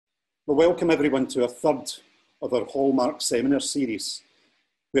Well, welcome everyone to our third of our Hallmark seminar series,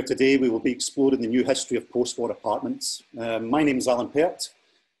 where today we will be exploring the new history of post-war apartments. My name is Alan Pert.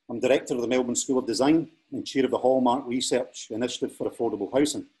 I'm Director of the Melbourne School of Design and Chair of the Hallmark Research Initiative for Affordable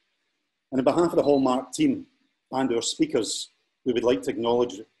Housing. And on behalf of the Hallmark team and our speakers, we would like to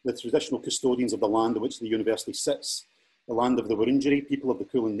acknowledge the traditional custodians of the land on which the university sits, the land of the Wurundjeri people of the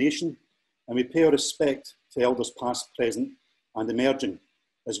Kulin Nation, and we pay our respect to elders past, present and emerging,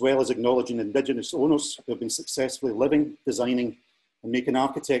 as well as acknowledging Indigenous owners who have been successfully living, designing and making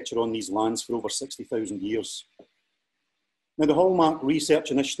architecture on these lands for over 60,000 years. Now, the Hallmark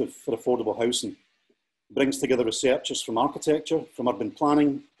Research Initiative for Affordable Housing brings together researchers from architecture, from urban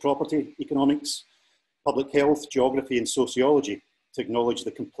planning, property, economics, public health, geography and sociology to acknowledge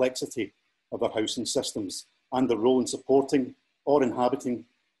the complexity of our housing systems and their role in supporting or inhabiting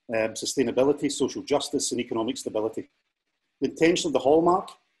sustainability, social justice and economic stability. The intention of the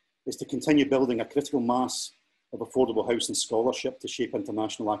Hallmark is to continue building a critical mass of affordable housing scholarship to shape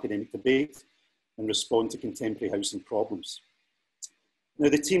international academic debate and respond to contemporary housing problems. Now,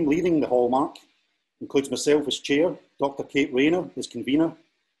 the team leading the Hallmark includes myself as chair, Dr. Kate Rayner as convener,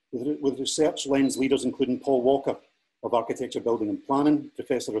 with research lens leaders including Paul Walker of Architecture, Building and Planning,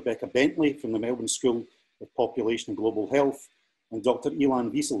 Professor Rebecca Bentley from the Melbourne School of Population and Global Health, and Dr.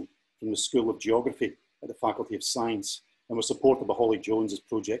 Ilan Wiesel from the School of Geography at the Faculty of Science, and was supported by Holly Jones as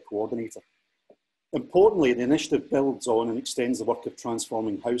project coordinator. Importantly, the initiative builds on and extends the work of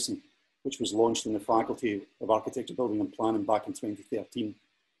Transforming Housing, which was launched in the Faculty of Architecture, Building and Planning back in 2013.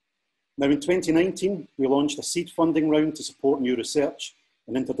 Now, in 2019, we launched a seed funding round to support new research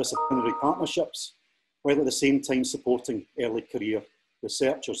and interdisciplinary partnerships, while at the same time supporting early career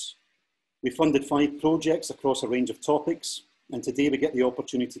researchers. We funded 5 projects across a range of topics, and today we get the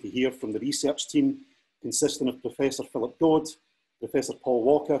opportunity to hear from the research team consisting of Professor Philip Dodd, Professor Paul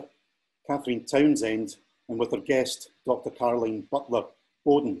Walker, Catherine Townsend, and with our guest, Dr. Caroline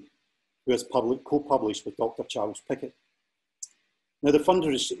Butler-Bowden, who has co-published with Dr. Charles Pickett. Now, the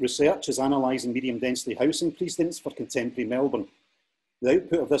funded research is analysing medium density housing precedents for contemporary Melbourne. The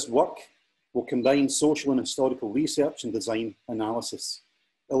output of this work will combine social and historical research and design analysis.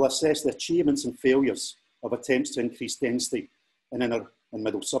 It will assess the achievements and failures of attempts to increase density in inner and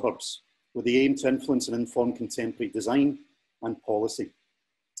middle suburbs, with the aim to influence and inform contemporary design and policy.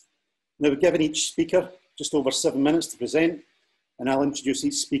 Now, we've given each speaker just over 7 minutes to present, and I'll introduce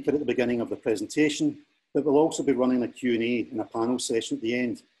each speaker at the beginning of the presentation, but we'll also be running a Q&A and a panel session at the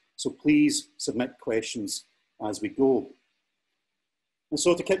end, so please submit questions as we go. And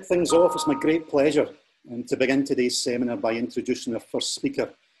so to kick things off, it's my great pleasure to begin today's seminar by introducing our first speaker,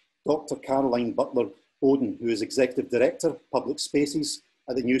 Dr. Caroline Butler-Bowden, who is Executive Director, Public Spaces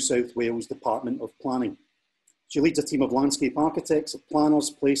at the New South Wales Department of Planning. She leads a team of landscape architects,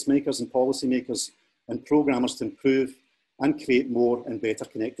 planners, placemakers and policymakers and programmers to improve and create more and better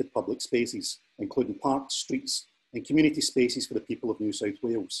connected public spaces, including parks, streets and community spaces for the people of New South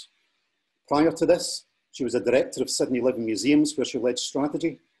Wales. Prior to this, she was a director of Sydney Living Museums, where she led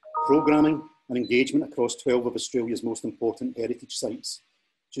strategy, programming and engagement across 12 of Australia's most important heritage sites.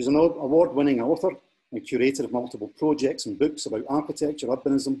 She's an award-winning author and curator of multiple projects and books about architecture,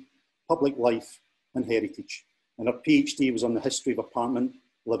 urbanism, public life and heritage. And her PhD was on the history of apartment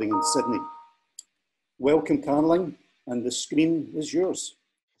living in Sydney. Welcome, Caroline, and the screen is yours.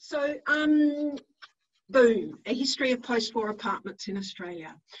 So, boom, a history of post-war apartments in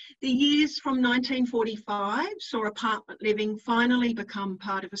Australia. The years from 1945 saw apartment living finally become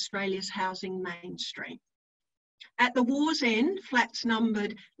part of Australia's housing mainstream. At the war's end, flats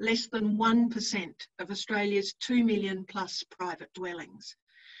numbered less than 1% of Australia's 2 million plus private dwellings.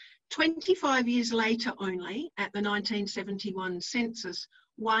 25 years later only, at the 1971 census,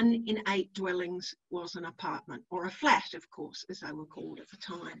 1 in 8 dwellings was an apartment, or a flat, of course, as they were called at the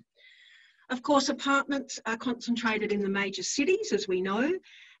time. Of course, apartments are concentrated in the major cities, as we know,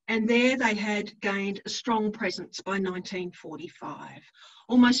 and there they had gained a strong presence by 1945.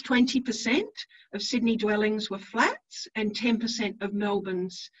 Almost 20% of Sydney dwellings were flats and 10% of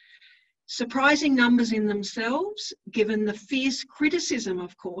Melbourne's. Surprising numbers in themselves, given the fierce criticism,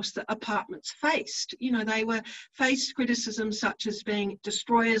 of course, that apartments faced. You know, they were faced criticism such as being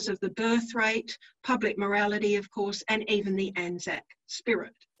destroyers of the birth rate, public morality, of course, and even the Anzac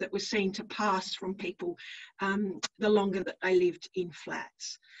spirit that was seen to pass from people the longer that they lived in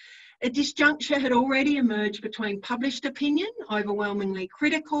flats. A disjuncture had already emerged between published opinion, overwhelmingly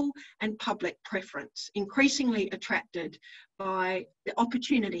critical, and public preference, increasingly attracted by the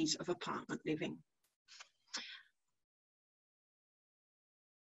opportunities of apartment living.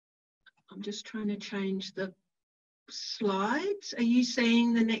 I'm just trying to change the slides. Are you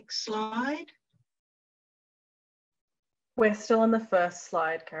seeing the next slide? We're still on the first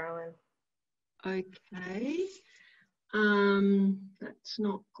slide, Carolyn. Okay. That's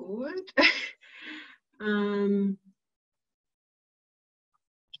not good.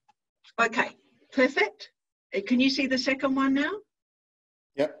 Okay, perfect. Can you see the second one now?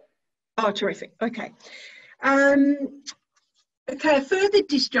 Yep. Oh, terrific. Okay. Okay, a further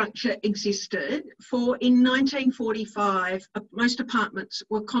disjuncture existed in 1945, most apartments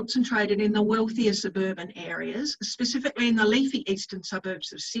were concentrated in the wealthier suburban areas, specifically in the leafy eastern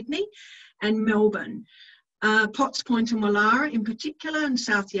suburbs of Sydney and Melbourne. Potts Point and Wallara in particular, and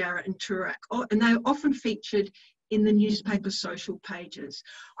South Yarra and Toorak, and they often featured in the newspaper social pages.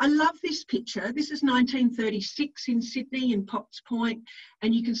 I love this picture. This is 1936 in Sydney in Potts Point,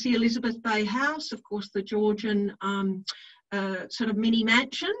 and you can see Elizabeth Bay House, of course the Georgian sort of mini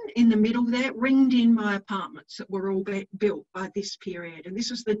mansion in the middle there, ringed in by apartments that were all built by this period. And this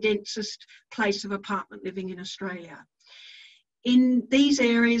was the densest place of apartment living in Australia. In these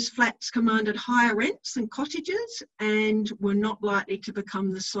areas, flats commanded higher rents than cottages and were not likely to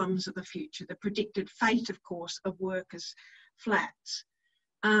become the slums of the future, the predicted fate, of course, of workers' flats.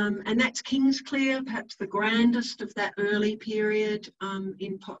 And that's Kingsclear, perhaps the grandest of that early period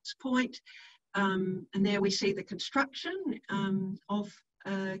in Potts Point. And there we see the construction of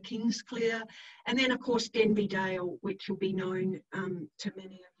Kingsclear. And then, of course, Denby Dale, which will be known to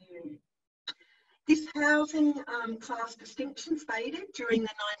many of you. This housing class distinction faded during the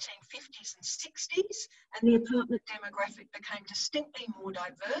 1950s and 60s, and the apartment demographic became distinctly more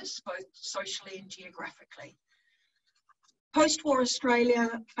diverse, both socially and geographically. Post-war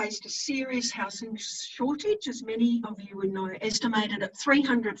Australia faced a serious housing shortage, as many of you would know, estimated at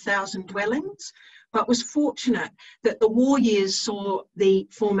 300,000 dwellings, but was fortunate that the war years saw the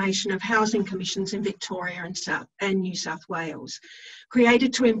formation of housing commissions in Victoria and New South Wales,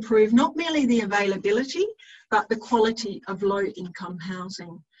 created to improve not merely the availability, but the quality of low-income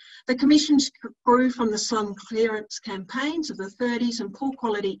housing. The commissions grew from the slum clearance campaigns of the 30s, and poor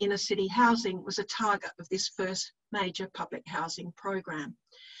quality inner city housing was a target of this first major public housing program.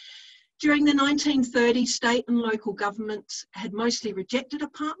 During the 1930s, state and local governments had mostly rejected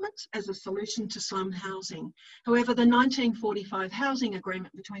apartments as a solution to slum housing. However, the 1945 housing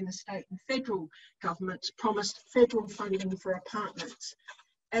agreement between the state and federal governments promised federal funding for apartments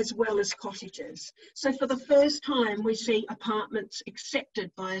as well as cottages. So for the first time, we see apartments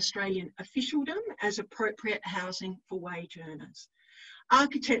accepted by Australian officialdom as appropriate housing for wage earners.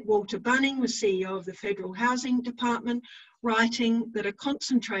 Architect Walter Bunning was CEO of the Federal Housing Department, writing that a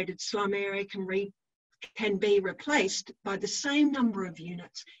concentrated slum area can be replaced by the same number of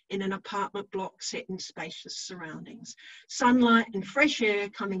units in an apartment block set in spacious surroundings. Sunlight and fresh air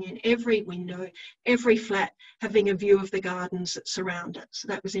coming in every window, every flat having a view of the gardens that surround it. So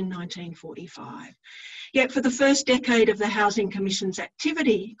that was in 1945. Yet for the first decade of the Housing Commission's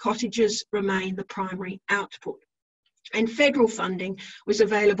activity, cottages remained the primary output. And federal funding was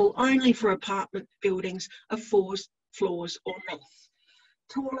available only for apartment buildings of 4 floors or less.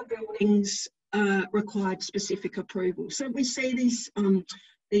 Taller buildings required specific approval. So we see these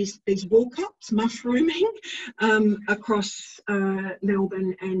walk-ups mushrooming across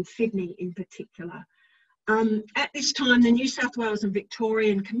Melbourne and Sydney in particular. At this time, the New South Wales and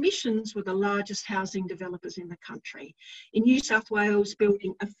Victorian commissions were the largest housing developers in the country. In New South Wales,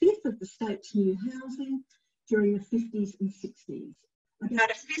 building a fifth of the state's new housing during the 50s and 60s.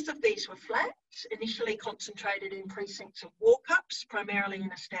 About a fifth of these were flats, initially concentrated in precincts of walk-ups, primarily in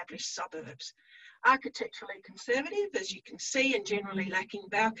established suburbs. Architecturally conservative, as you can see, and generally lacking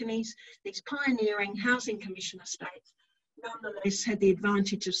balconies, these pioneering housing commission estates nonetheless had the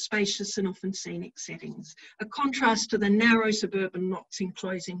advantage of spacious and often scenic settings, a contrast to the narrow suburban lots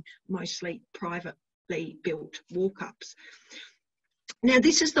enclosing mostly privately built walk-ups. Now,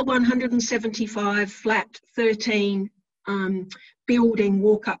 this is the 175 flat 13 building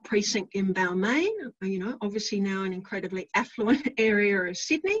walk-up precinct in Balmain, you know, obviously now an incredibly affluent area of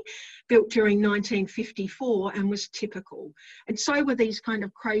Sydney, built during 1954 and was typical. And so were these kind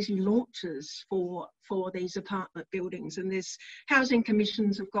of crazy launches for these apartment buildings. And there's housing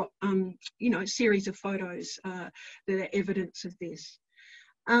commissions have got, you know, a series of photos that are evidence of this.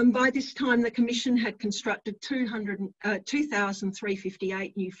 By this time, the Commission had constructed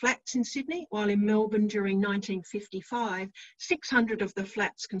 2,358 new flats in Sydney, while in Melbourne during 1955, 600 of the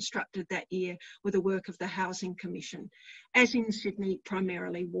flats constructed that year were the work of the Housing Commission, as in Sydney,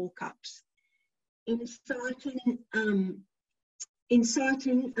 primarily walk-ups. In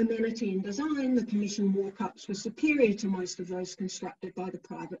citing amenity and design, the Commission walk-ups were superior to most of those constructed by the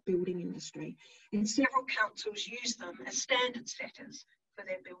private building industry, and several councils used them as standard setters for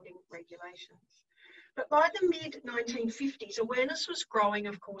their building regulations. But by the mid-1950s, awareness was growing,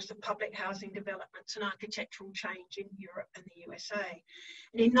 of course, of public housing developments and architectural change in Europe and the USA.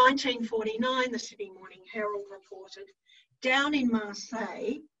 And in 1949, the Sydney Morning Herald reported, down in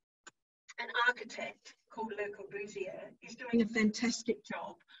Marseille, an architect called Le Corbusier is doing a fantastic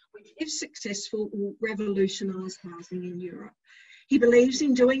job, which, if successful, will revolutionise housing in Europe. He believes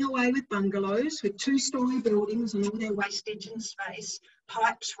in doing away with bungalows with two-storey buildings and all their wastage and space,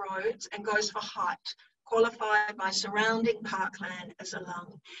 pipes, roads, and goes for height, qualified by surrounding parkland as a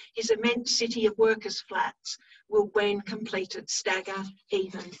lung. His immense city of workers' flats will, when completed, stagger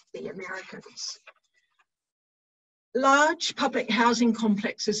even the Americans. Large public housing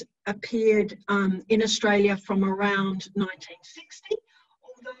complexes appeared in Australia from around 1960,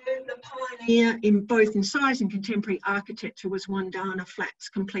 although the pioneer in both in size and contemporary architecture was Wandana Flats,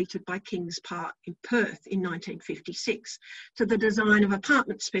 completed by Kings Park in Perth in 1956, to the design of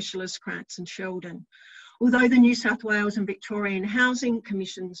apartment specialists Cramped and Sheldon. Although the New South Wales and Victorian Housing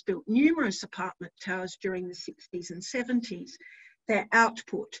Commissions built numerous apartment towers during the 60s and 70s, their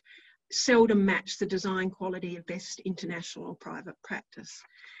output seldom matched the design quality of best international or private practice.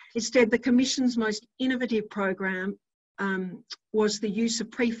 Instead, the Commission's most innovative program was the use of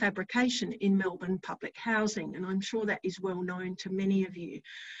prefabrication in Melbourne public housing, and I'm sure that is well known to many of you.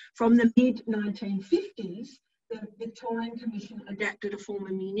 From the mid-1950s, the Victorian Commission adapted a former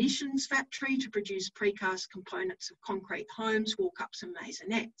munitions factory to produce precast components of concrete homes, walk-ups and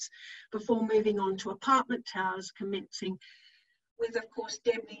maisonettes, before moving on to apartment towers, commencing with, of course,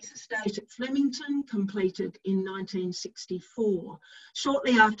 Debney's estate at Flemington, completed in 1964.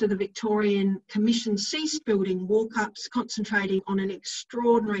 Shortly after, the Victorian Commission ceased building walk-ups, concentrating on an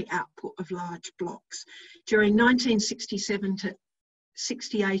extraordinary output of large blocks. During 1967 to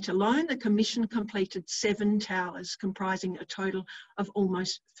 68 alone, the Commission completed 7 towers, comprising a total of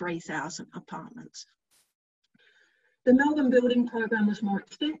almost 3,000 apartments. The Melbourne building program was more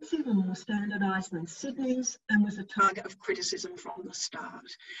extensive and more standardised than Sydney's, and was a target of criticism from the start.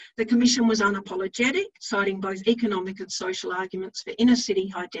 The Commission was unapologetic, citing both economic and social arguments for inner city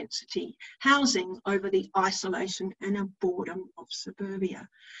high density housing over the isolation and boredom of suburbia.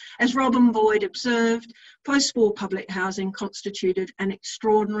 As Robin Boyd observed, post-war public housing constituted an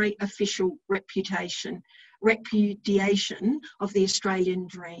extraordinary official repudiation of the Australian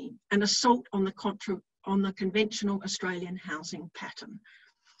dream, an assault on the conventional Australian housing pattern.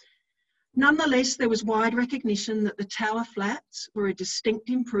 Nonetheless, there was wide recognition that the tower flats were a distinct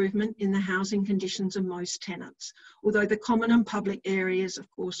improvement in the housing conditions of most tenants, although the common and public areas, of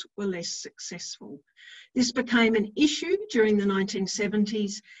course, were less successful. This became an issue during the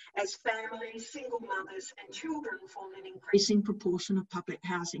 1970s as families, single mothers and children formed an increasing proportion of public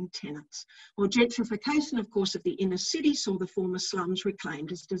housing tenants, while gentrification, of course, of the inner city saw the former slums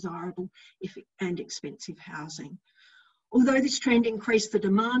reclaimed as desirable and expensive housing. Although this trend increased the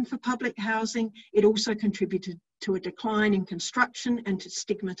demand for public housing, it also contributed to a decline in construction and to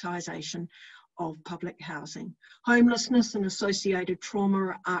stigmatisation of public housing. Homelessness and associated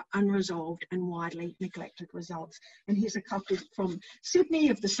trauma are unresolved and widely neglected results. And here's a couple from Sydney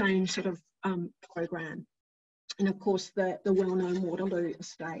of the same sort of program. And of course, the well-known Waterloo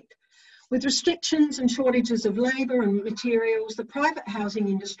estate. With restrictions and shortages of labour and materials, the private housing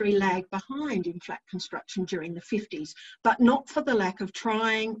industry lagged behind in flat construction during the 50s, but not for the lack of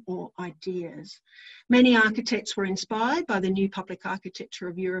trying or ideas. Many architects were inspired by the new public architecture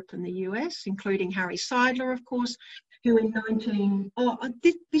of Europe and the US, including Harry Seidler, of course, who in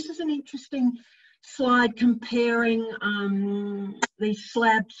this is an interesting slide comparing these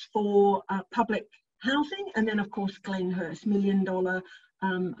slabs for public housing, and then of course Glenhurst, $1 million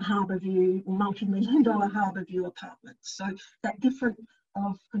harbour view or multi-million-dollar harbour view apartments. So that difference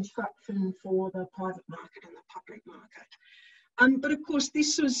of construction for the private market and the public market. But of course,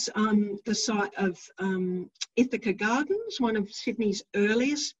 this was the site of Ithaca Gardens, one of Sydney's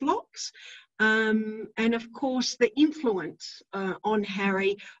earliest blocks. And of course, the influence on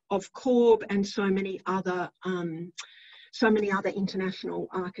Harry of Corb and so many other international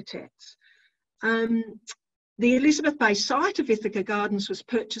architects. The Elizabeth Bay site of Ithaca Gardens was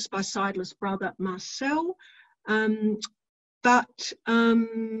purchased by Seidler's brother Marcel, but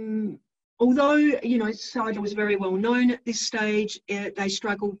Although, you know, Seidler was very well known at this stage, they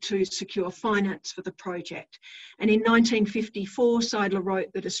struggled to secure finance for the project. And in 1954, Seidler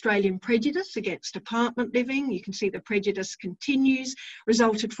wrote that Australian prejudice against apartment living, you can see the prejudice continues,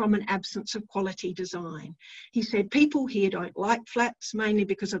 resulted from an absence of quality design. He said, people here don't like flats, mainly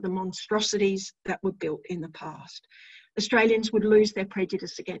because of the monstrosities that were built in the past. Australians would lose their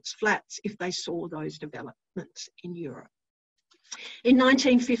prejudice against flats if they saw those developments in Europe. In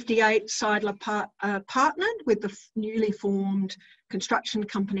 1958, Seidler partnered with the newly formed construction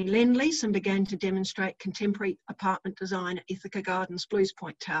company Lend-Lease and began to demonstrate contemporary apartment design at Ithaca Gardens, Blues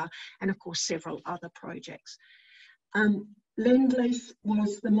Point Tower, and of course several other projects. Lend-Lease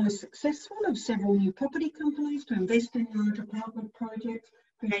was the most successful of several new property companies to invest in large apartment projects,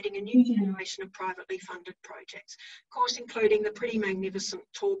 creating a new generation of privately funded projects, of course including the pretty magnificent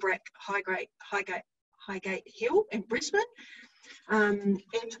Tallbrack Highgate Hill in Brisbane,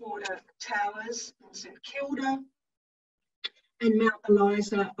 Edgewater Towers in St Kilda, and Mount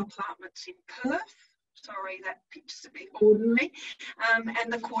Eliza apartments in Perth. Sorry, that picture's a bit ordinary.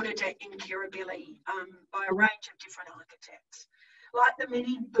 And the quarter deck in Kirribilli by a range of different architects. Like the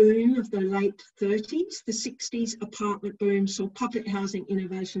mini boom of the late 30s, the 60s apartment boom saw public housing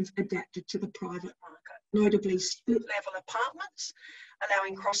innovations adapted to the private market, notably split level apartments,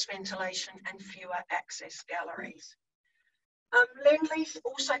 allowing cross ventilation and fewer access galleries. Lend-Lease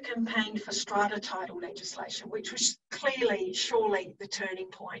also campaigned for strata title legislation, which was clearly, surely the turning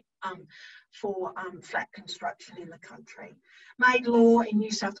point for flat construction in the country. Made law in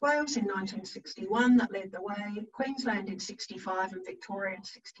New South Wales in 1961 that led the way, Queensland in 65 and Victoria in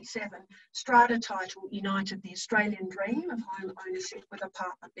 67, strata title united the Australian dream of home ownership with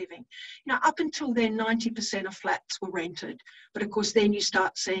apartment living. You know, up until then, 90% of flats were rented, but of course then you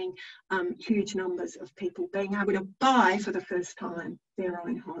start seeing huge numbers of people being able to buy for the first time their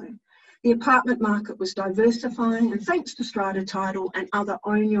own home. The apartment market was diversifying, and thanks to strata title and other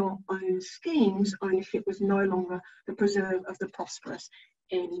own your own schemes, ownership was no longer the preserve of the prosperous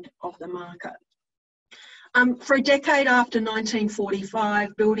end of the market. For a decade after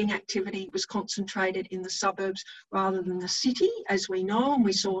 1945, building activity was concentrated in the suburbs rather than the city, as we know, and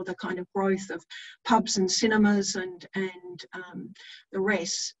we saw the kind of growth of pubs and cinemas and the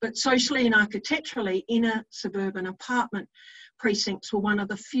rest. But socially and architecturally, inner suburban apartment precincts were one of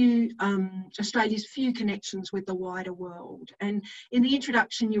the few, Australia's few connections with the wider world. And in the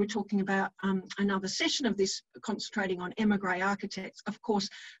introduction, you were talking about another session of this concentrating on emigre architects. Of course,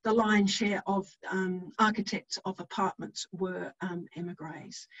 the lion's share of architects of apartments were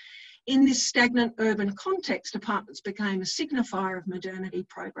emigres. In this stagnant urban context, apartments became a signifier of modernity,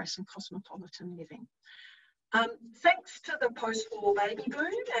 progress and cosmopolitan living. Thanks to the post-war baby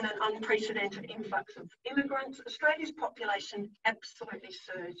boom and an unprecedented influx of immigrants, Australia's population absolutely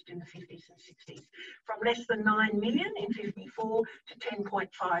surged in the 50s and 60s, from less than 9 million in 54 to 10.5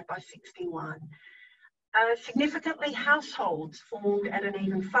 by 61. Significantly, households formed at an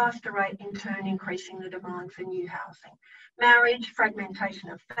even faster rate, in turn increasing the demand for new housing. Marriage, fragmentation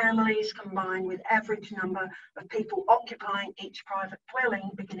of families, combined with average number of people occupying each private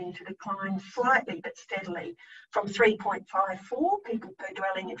dwelling beginning to decline slightly but steadily, from 3.54 people per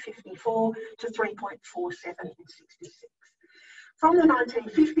dwelling in 54 to 3.47 in 66. From the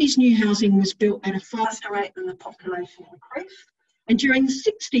 1950s, new housing was built at a faster rate than the population increased. And during the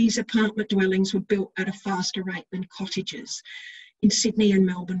 60s, apartment dwellings were built at a faster rate than cottages in Sydney and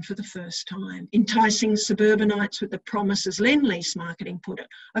Melbourne for the first time, enticing suburbanites with the promise, as Lend-Lease marketing put it,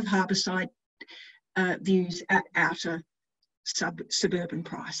 of harbourside views at outer suburban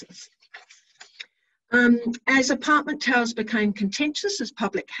prices. As apartment towers became contentious as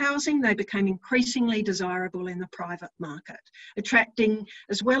public housing, they became increasingly desirable in the private market, attracting,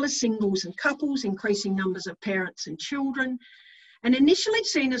 as well as singles and couples, increasing numbers of parents and children. And initially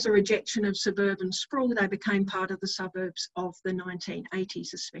seen as a rejection of suburban sprawl, they became part of the suburbs of the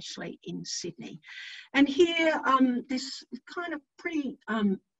 1980s, especially in Sydney. And here, this kind of pretty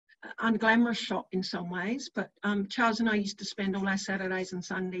unglamorous shot in some ways, but Charles and I used to spend all our Saturdays and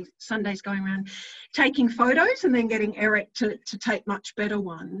Sundays going around taking photos and then getting Eric to take much better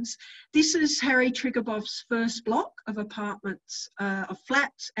ones. This is Harry Triggerbov's first block of apartments, of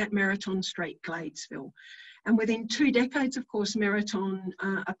flats at Meriton Street, Gladesville. And within 2 decades, of course, Meriton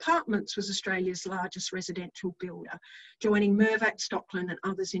Apartments was Australia's largest residential builder, joining Mirvac, Stockland and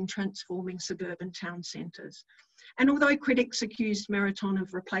others in transforming suburban town centres. And although critics accused Meriton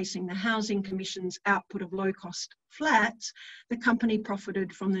of replacing the Housing Commission's output of low-cost flats, the company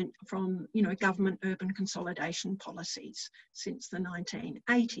profited from government urban consolidation policies since the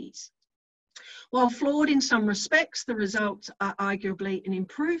 1980s. While flawed in some respects, the results are arguably an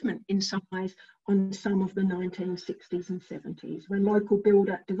improvement in some ways on some of the 1960s and 70s, when local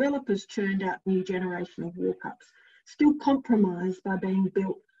builder developers churned out new generation of walk-ups, still compromised by being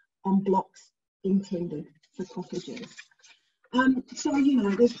built on blocks intended for cottages. So, you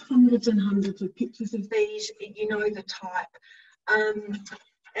know, there's hundreds and hundreds of pictures of these, you know the type.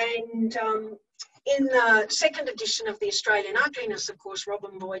 In the second edition of the Australian Ugliness, of course,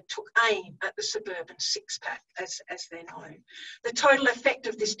 Robin Boyd took aim at the suburban six-pack, as they're known. The total effect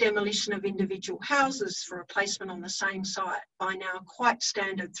of this demolition of individual houses for replacement on the same site by now quite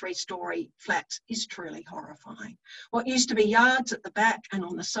standard three-storey flats is truly horrifying. What used to be yards at the back and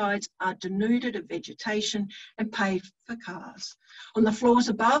on the sides are denuded of vegetation and paved for cars. On the floors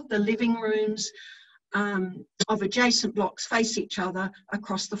above, the living rooms of adjacent blocks face each other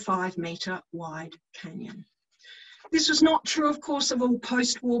across the 5-metre wide canyon. This was not true, of course, of all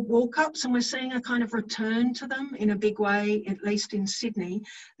post-war walk-ups, and we're seeing a kind of return to them in a big way, at least in Sydney.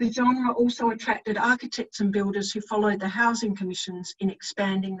 The genre also attracted architects and builders who followed the housing commissions in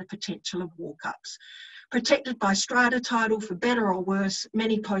expanding the potential of walk-ups. Protected by strata title, for better or worse,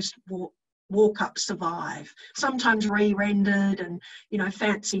 many post-war walk-ups survive, sometimes re-rendered and, you know,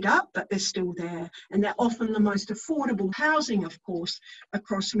 fancied up, but they're still there. And they're often the most affordable housing, of course,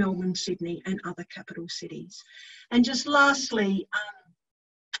 across Melbourne, Sydney and other capital cities. And just lastly,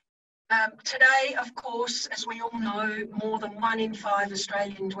 today, of course, as we all know, more than 1 in 5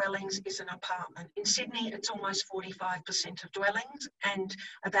 Australian dwellings is an apartment. In Sydney, it's almost 45% of dwellings and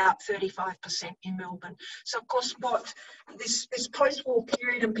about 35% in Melbourne. So, of course, what this post-war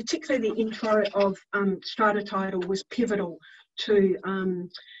period, and particularly the intro of strata title, was pivotal to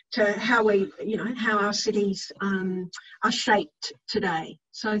how we, you know, how our cities are shaped today.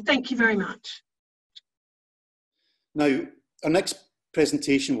 So, thank you very much. Now, our next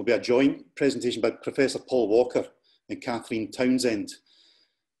presentation will be a joint presentation by Professor Paul Walker and Catherine Townsend.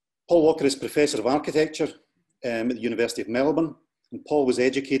 Paul Walker is Professor of Architecture at the University of Melbourne, and Paul was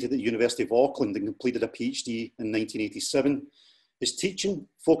educated at the University of Auckland and completed a PhD in 1987. His teaching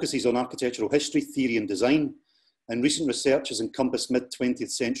focuses on architectural history, theory and design, and recent research has encompassed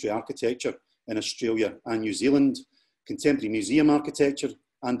mid-20th century architecture in Australia and New Zealand, contemporary museum architecture,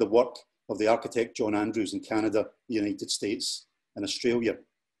 and the work of the architect John Andrews in Canada, the United States and Australia.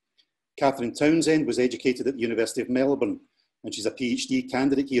 Catherine Townsend was educated at the University of Melbourne, and she's a PhD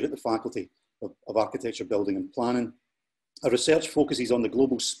candidate here at the Faculty of Architecture, Building and Planning. Her research focuses on the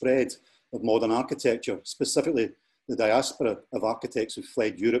global spread of modern architecture, specifically the diaspora of architects who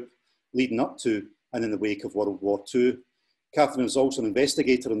fled Europe leading up to and in the wake of World War II. Catherine is also an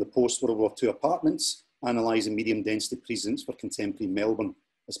investigator on the post-World War II apartments, analysing medium density precincts for contemporary Melbourne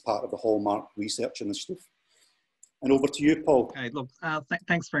as part of the Hallmark research initiative. And over to you, Paul. Okay, look,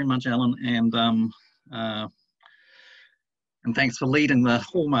 thanks very much, Alan, and thanks for leading the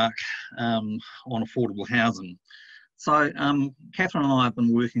Hallmark on affordable housing. So, Catherine and I have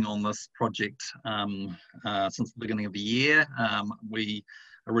been working on this project since the beginning of the year. We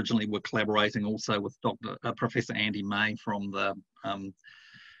originally were collaborating also with Professor Andy May from the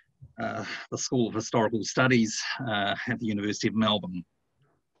School of Historical Studies at the University of Melbourne.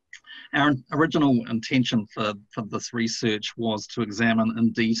 Our original intention for this research was to examine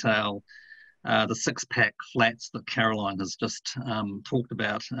in detail the six-pack flats that Caroline has just talked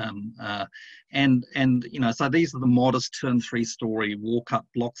about, and you know, so these are the modest 2- and 3-story walk-up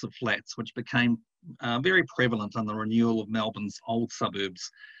blocks of flats which became very prevalent in the renewal of Melbourne's old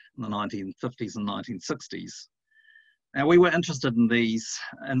suburbs in the 1950s and 1960s. Now, we were interested in these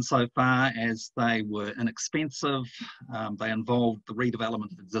insofar as they were inexpensive, they involved the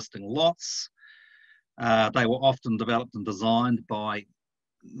redevelopment of existing lots, they were often developed and designed by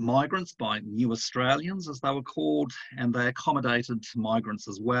migrants, by new Australians as they were called, and they accommodated migrants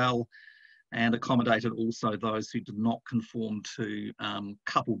as well, and accommodated also those who did not conform to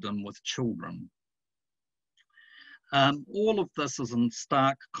coupledom with children. All of this is in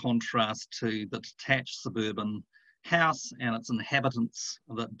stark contrast to the detached suburban house and its inhabitants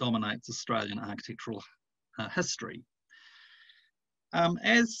that dominates Australian architectural history.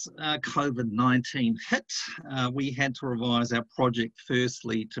 As COVID-19 hit, we had to revise our project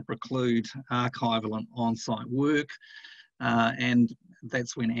firstly to preclude archival and on-site work, and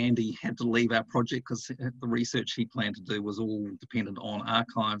that's when Andy had to leave our project because the research he planned to do was all dependent on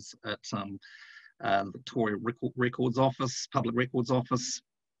archives at the Victoria Records Office, Public Records Office.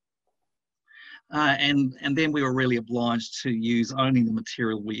 And then we were really obliged to use only the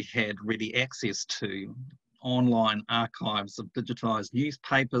material we had ready access to, online archives of digitised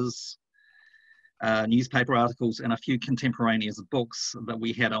newspapers, newspaper articles, and a few contemporaneous books that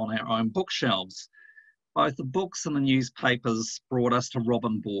we had on our own bookshelves. Both the books and the newspapers brought us to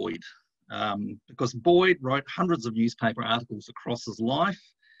Robin Boyd, because Boyd wrote hundreds of newspaper articles across his life,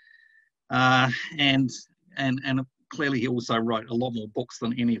 and clearly he also wrote a lot more books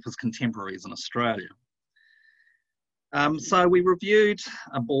than any of his contemporaries in Australia. So we reviewed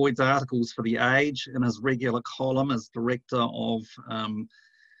Boyd's articles for The Age in his regular column as director of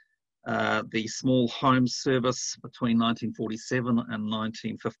the Small Homes Service between 1947 and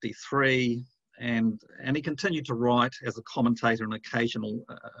 1953, and he continued to write as a commentator and occasional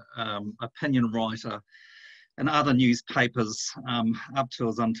opinion writer in other newspapers up to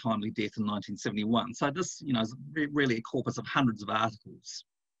his untimely death in 1971. So this, is really a corpus of hundreds of articles.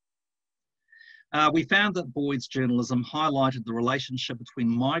 We found that Boyd's journalism highlighted the relationship between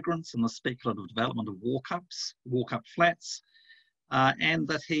migrants and the speculative development of walk-up flats, and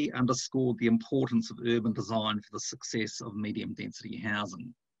that he underscored the importance of urban design for the success of medium density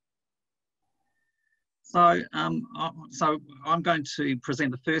housing. So, I'm going to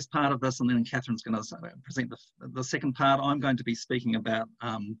present the first part of this, and then Catherine's going to present the second part. I'm going to be speaking about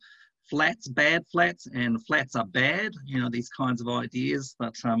flats, bad flats, and flats are bad, these kinds of ideas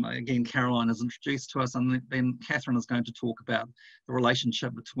that, again, Caroline has introduced to us, and then Catherine is going to talk about the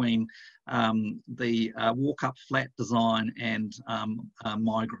relationship between the walk-up flat design and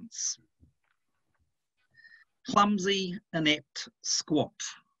migrants. Clumsy, inept, squat.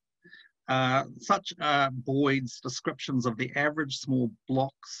 Such are Boyd's descriptions of the average small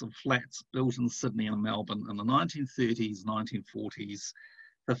blocks of flats built in Sydney and Melbourne in the 1930s, 1940s,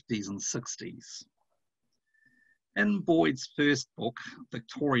 50s and 60s. In Boyd's first book,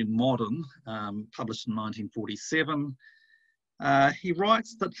 Victorian Modern, published in 1947, he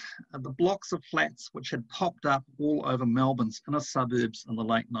writes that the blocks of flats which had popped up all over Melbourne's inner suburbs in the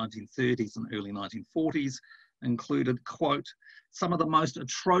late 1930s and early 1940s included, quote, some of the most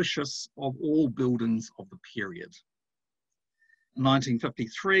atrocious of all buildings of the period. A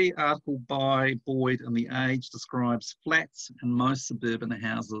 1953 article by Boyd in The Age describes flats in most suburban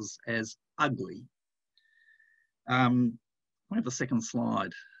houses as ugly. We have the second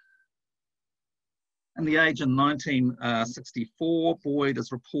slide. In The Age in 1964, Boyd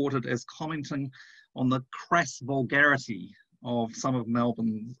is reported as commenting on the crass vulgarity of some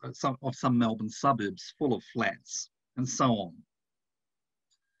Melbourne suburbs full of flats, and so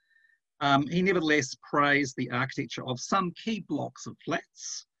on. He nevertheless praised the architecture of some key blocks of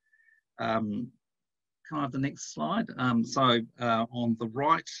flats. Can I have the next slide? On the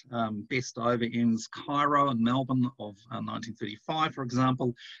right, Best Over ends Cairo in Melbourne of 1935, for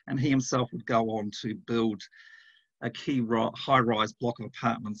example, and he himself would go on to build a key high-rise block of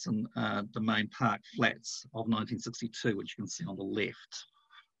apartments in Domain Park Flats of 1962, which you can see on the left.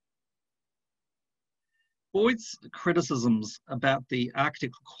 Boyd's criticisms about the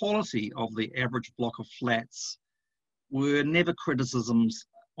architectural quality of the average block of flats were never criticisms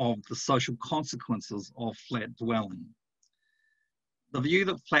of the social consequences of flat dwelling. The view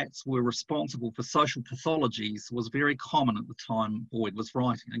that flats were responsible for social pathologies was very common at the time Boyd was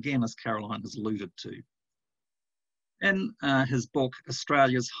writing, again, as Caroline has alluded to. In his book,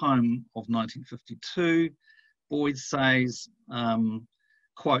 Australia's Home of 1952, Boyd says,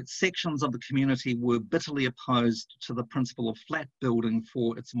 quote, sections of the community were bitterly opposed to the principle of flat building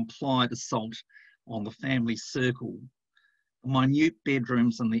for its implied assault on the family circle. The minute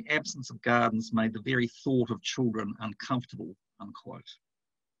bedrooms and the absence of gardens made the very thought of children uncomfortable, unquote.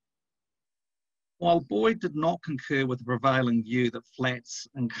 While Boyd did not concur with the prevailing view that flats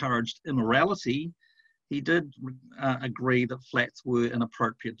encouraged immorality, he did agree that flats were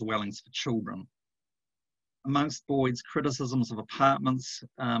inappropriate dwellings for children. Amongst Boyd's criticisms of apartments,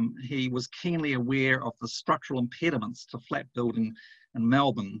 he was keenly aware of the structural impediments to flat building in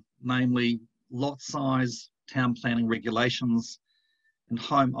Melbourne, namely lot size, town planning regulations, and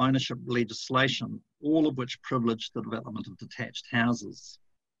home ownership legislation, all of which privileged the development of detached houses.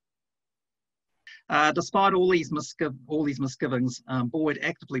 Despite all these misgivings, Boyd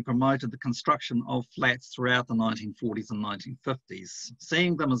actively promoted the construction of flats throughout the 1940s and 1950s,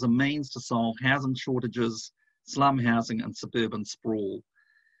 seeing them as a means to solve housing shortages, slum housing and suburban sprawl.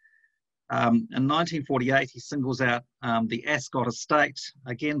 In 1948, he singles out the Ascot estate,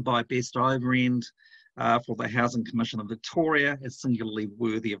 again by Best Over End, for the Housing Commission of Victoria as singularly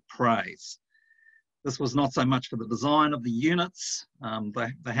worthy of praise. This was not so much for the design of the units,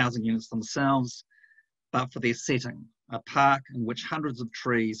 the housing units themselves, but for their setting, a park in which hundreds of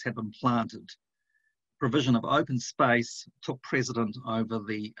trees had been planted. Provision of open space took precedent over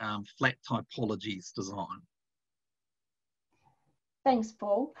the flat typology's design. Thanks,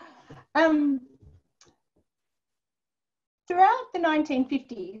 Paul. Throughout the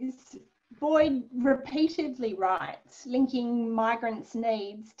 1950s, Boyd repeatedly writes, linking migrants'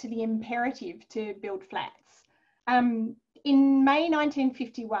 needs to the imperative to build flats. In May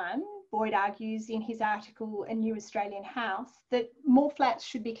 1951, Boyd argues in his article, A New Australian House, that more flats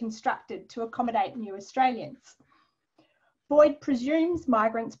should be constructed to accommodate new Australians. Boyd presumes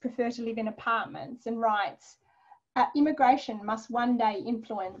migrants prefer to live in apartments and writes, immigration must one day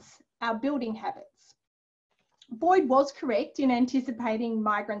influence our building habits. Boyd was correct in anticipating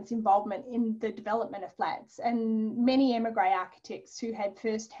migrants' involvement in the development of flats, and many emigre architects who had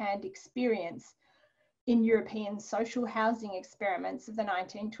first-hand experience in European social housing experiments of the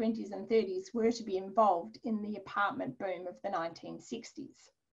 1920s and 30s were to be involved in the apartment boom of the 1960s.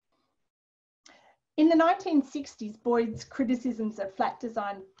 In the 1960s, Boyd's criticisms of flat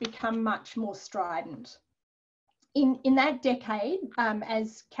design become much more strident. In that decade,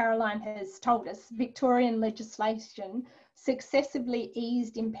 as Caroline has told us, Victorian legislation successively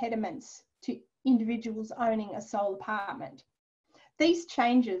eased impediments to individuals owning a sole apartment. These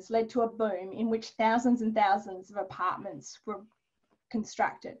changes led to a boom in which thousands and thousands of apartments were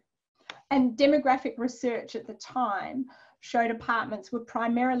constructed. And demographic research at the time showed apartments were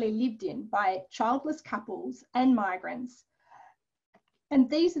primarily lived in by childless couples and migrants. And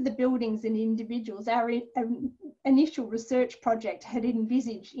these are the buildings and individuals our initial research project had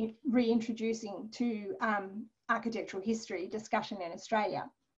envisaged reintroducing to architectural history discussion in Australia.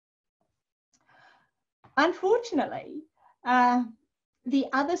 Unfortunately, the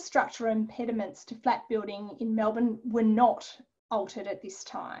other structural impediments to flat building in Melbourne were not altered at this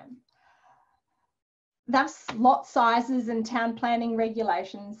time. Thus, lot sizes and town planning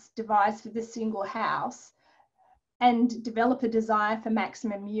regulations devised for the single house and developer desire for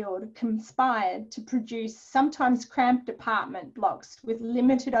maximum yield conspired to produce sometimes cramped apartment blocks with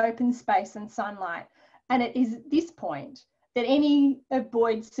limited open space and sunlight. And it is at this point that any of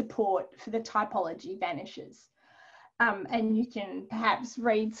Boyd's support for the typology vanishes. And you can perhaps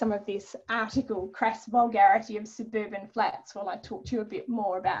read some of this article, Crass Vulgarity of Suburban Flats, while I talk to you a bit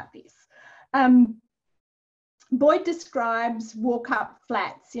more about this. Boyd describes walk-up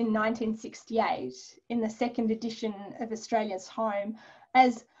flats in 1968 in the second edition of Australia's Home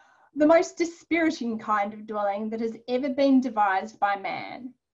as the most dispiriting kind of dwelling that has ever been devised by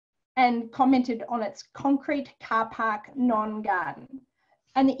man, and commented on its concrete car park non-garden.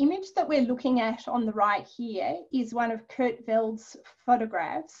 And the image that we're looking at on the right here is one of Kurt Veld's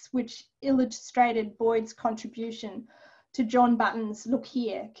photographs, which illustrated Boyd's contribution to John Button's Look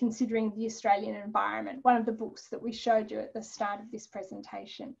Here, Considering the Australian Environment, one of the books that we showed you at the start of this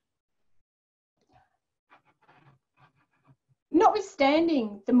presentation.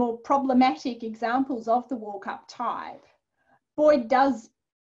 Notwithstanding the more problematic examples of the walk-up type, Boyd does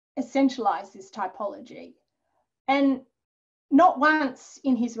essentialise this typology. And not once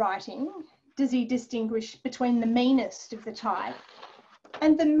in his writing does he distinguish between the meanest of the type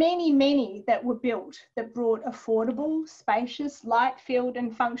and the many, many that were built that brought affordable, spacious, light-filled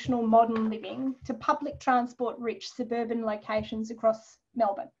and functional modern living to public transport-rich suburban locations across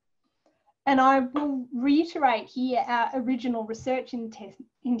Melbourne. And I will reiterate here our original research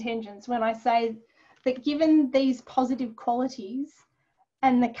intentions when I say that given these positive qualities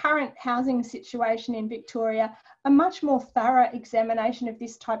and the current housing situation in Victoria, a much more thorough examination of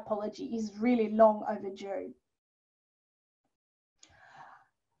this typology is really long overdue.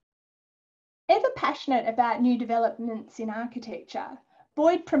 Ever passionate about new developments in architecture,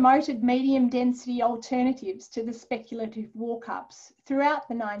 Boyd promoted medium density alternatives to the speculative walk-ups throughout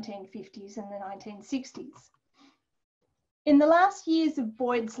the 1950s and the 1960s. In the last years of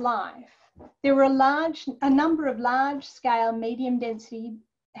Boyd's life, there were a number of large-scale medium density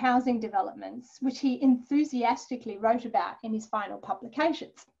housing developments, which he enthusiastically wrote about in his final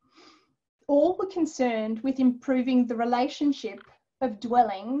publications. All were concerned with improving the relationship of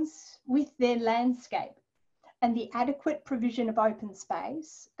dwellings with their landscape and the adequate provision of open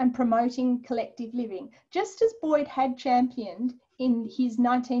space and promoting collective living, just as Boyd had championed in his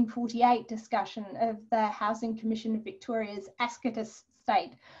 1948 discussion of the Housing Commission of Victoria's Ascot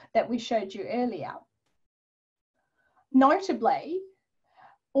Estate that we showed you earlier. Notably,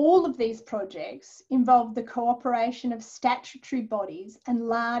 all of these projects involved the cooperation of statutory bodies and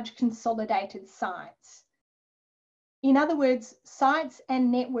large consolidated sites. In other words, sites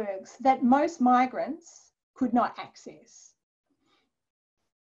and networks that most migrants could not access.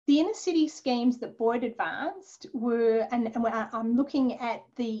 The inner city schemes that Boyd advanced were, and I'm looking at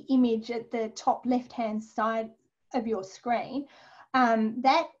the image at the top left-hand side of your screen,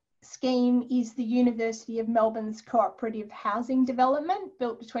 that scheme is the University of Melbourne's cooperative housing development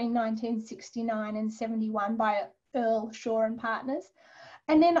built between 1969 and 71 by Earl, Shaw and Partners.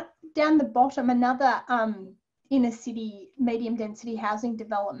 And then down the bottom, another inner city medium density housing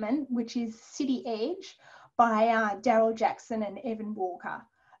development, which is City Edge by Daryl Jackson and Evan Walker.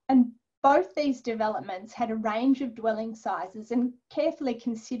 And both these developments had a range of dwelling sizes and carefully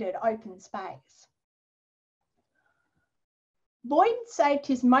considered open space. Boyd saved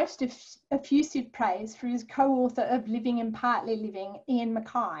his most effusive praise for his co-author of Living and Partly Living, Ian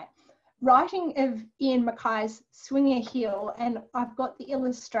Mackay. Writing of Ian Mackay's Swinger Hill, and I've got the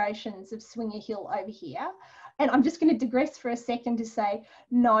illustrations of Swinger Hill over here, and I'm just going to digress for a second to say,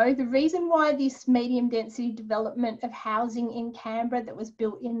 no, the reason why this medium density development of housing in Canberra that was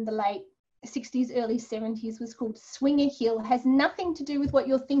built in the late 60s, early 70s was called Swinger Hill has nothing to do with what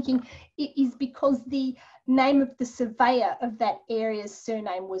you're thinking. It is because the name of the surveyor of that area's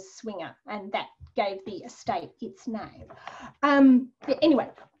surname was Swinger, and that gave the estate its name. Anyway,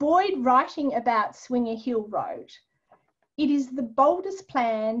 Boyd, writing about Swinger Hill, wrote, "It is the boldest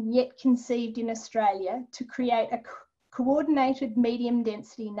plan yet conceived in Australia to create a coordinated medium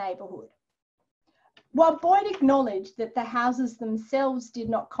density neighbourhood." While Boyd acknowledged that the houses themselves did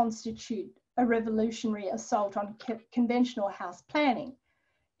not constitute a revolutionary assault on conventional house planning,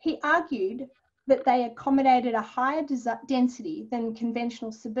 he argued that they accommodated a higher density than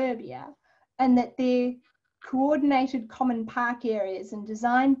conventional suburbia, and that their coordinated common park areas and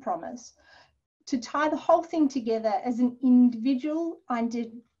design promise to tie the whole thing together as an individual,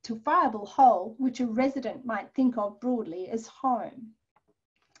 identifiable whole, which a resident might think of broadly as home.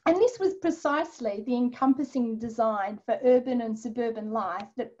 And this was precisely the encompassing design for urban and suburban life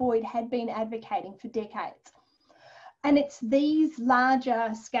that Boyd had been advocating for decades. And it's these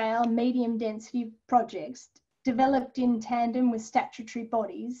larger scale medium density projects developed in tandem with statutory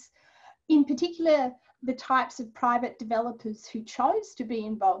bodies, in particular the types of private developers who chose to be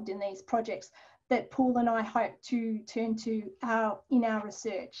involved in these projects, that Paul and I hope to turn to in our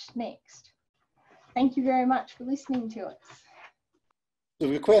research next. Thank you very much for listening to us. So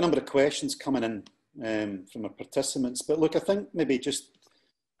we've quite a number of questions coming in from our participants, but look, I think maybe just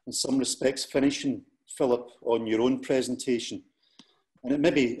in some respects finishing, Philip, on your own presentation, and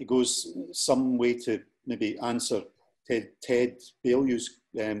it goes some way to maybe answer Ted Baillieu's,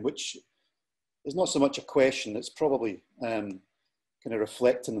 which is not so much a question, it's probably kind of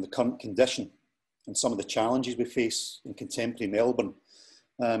reflecting on the current condition and some of the challenges we face in contemporary Melbourne,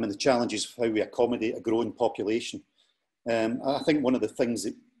 and the challenges of how we accommodate a growing population. I think one of the things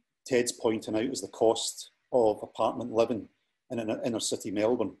that Ted's pointing out is the cost of apartment living in inner city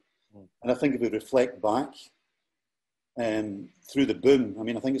Melbourne. And I think if we reflect back through the boom, I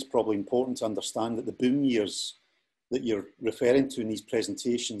mean, I think it's probably important to understand that the boom years that you're referring to in these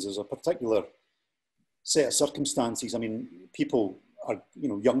presentations is a particular set of circumstances. I mean, people are,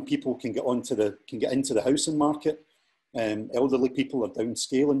 young people can get into the housing market. Elderly people are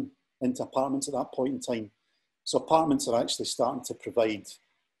downscaling into apartments at that point in time. So apartments are actually starting to provide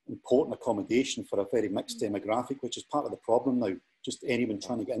important accommodation for a very mixed demographic, which is part of the problem now. Just anyone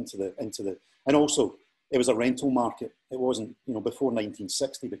trying to get into the, and also it was a rental market. It wasn't, before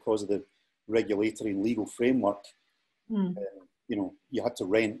 1960, because of the regulatory and legal framework, you had to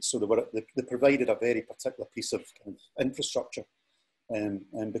rent. So they provided a very particular piece of kind of infrastructure,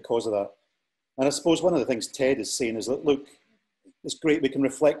 and because of that. And I suppose one of the things Ted is saying is that, look, it's great, we can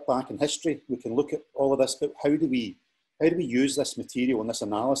reflect back in history, we can look at all of this, but how do we use this material and this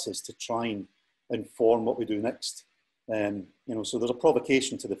analysis to try and inform what we do next? So there's a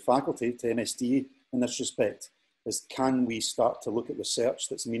provocation to the faculty, to MSD in this respect, is can we start to look at research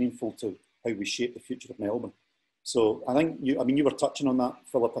that's meaningful to how we shape the future of Melbourne? So I think you were touching on that,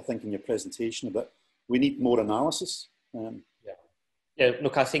 Philip, I think in your presentation, but we need more analysis. Yeah,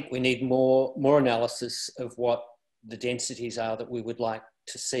 look, I think we need more analysis of what the densities are that we would like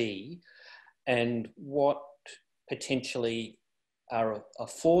to see, and what potentially are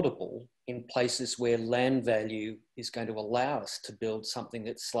affordable in places where land value is going to allow us to build something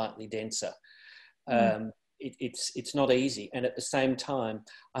that's slightly denser. It's not easy, and at the same time,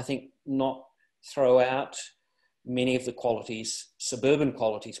 I think not throw out many of the qualities, suburban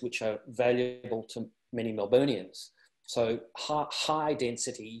qualities, which are valuable to many Melburnians. So high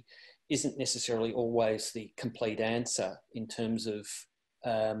density isn't necessarily always the complete answer in terms of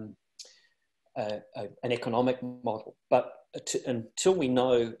an economic model. But until we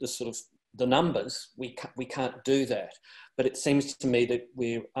know the numbers, we can't do that. But it seems to me that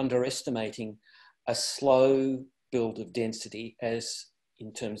we're underestimating a slow build of density as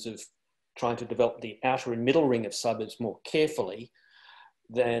in terms of trying to develop the outer and middle ring of suburbs more carefully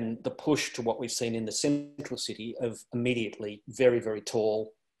than the push to what we've seen in the central city of immediately very, very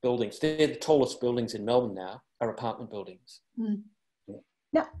tall buildings. They're the tallest buildings in Melbourne now, are apartment buildings. Mm.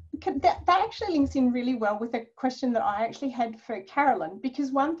 Now, that actually links in really well with a question that I actually had for Carolyn,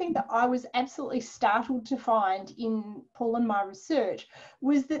 because one thing that I was absolutely startled to find in Paul and my research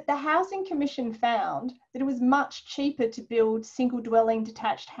was that the Housing Commission found that it was much cheaper to build single dwelling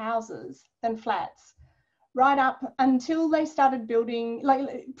detached houses than flats, right up until they started building,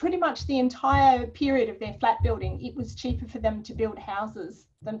 like pretty much the entire period of their flat building, it was cheaper for them to build houses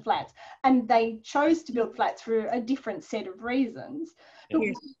than flats. And they chose to build flats for a different set of reasons. But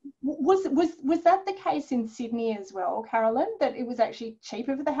Yes. was that the case in Sydney as well, Carolyn, that it was actually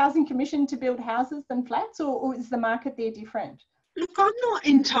cheaper for the Housing Commission to build houses than flats, or is the market there different? Look, I'm not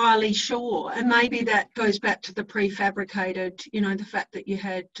entirely sure, and maybe that goes back to the prefabricated, you know, the fact that you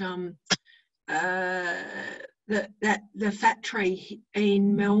had the factory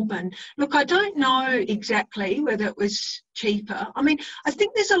in Melbourne. Look, I don't know exactly whether it was cheaper. I mean, I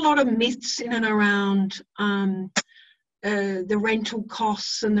think there's a lot of myths in and around the rental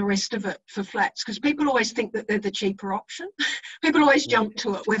costs and the rest of it for flats, because people always think that they're the cheaper option. People always jump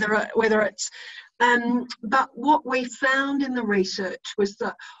to it, whether it's but what we found in the research was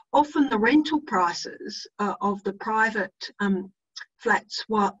that often the rental prices of the private flats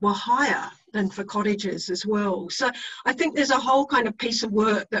were higher than for cottages as well. So I think there's a whole kind of piece of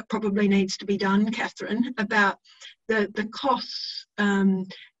work that probably needs to be done, Catherine, about the costs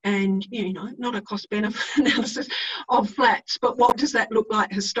and, you know, not a cost benefit analysis of flats, but what does that look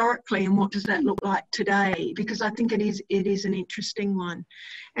like historically and what does that look like today? Because I think it is an interesting one.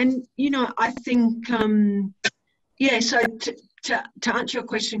 And, you know, I think, yeah, so to answer your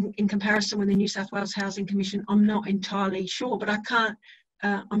question in comparison with the New South Wales Housing Commission, I'm not entirely sure, but I can't,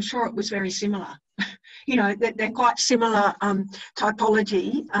 I'm sure it was very similar. You know, they're quite similar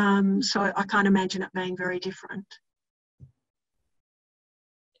typology, so I can't imagine it being very different.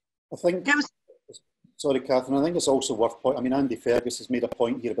 I think, sorry, Catherine, I think it's also worth pointing, I mean, Andy Fergus has made a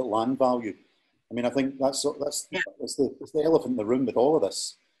point here about land value. I mean, I think that's the elephant in the room with all of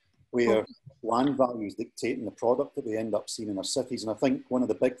this, where land values dictating the product that we end up seeing in our cities. And I think one of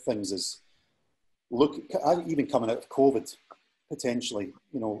the big things is, look, even coming out of COVID, potentially,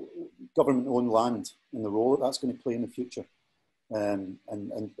 you know, government-owned land and the role that that's going to play in the future, and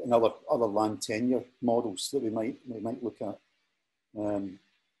other land tenure models that we might look at.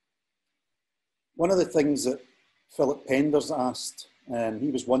 One of the things that Philip Penders asked, he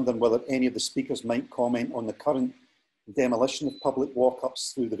was wondering whether any of the speakers might comment on the current demolition of public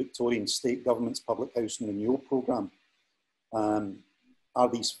walk-ups through the Victorian State Government's Public Housing Renewal Programme. Are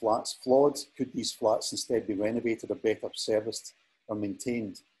these flats flawed? Could these flats instead be renovated or better serviced or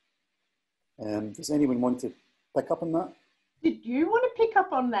maintained? Does anyone want to pick up on that? Did you want to pick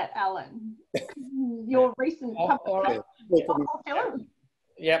up on that, Alan? Your recent public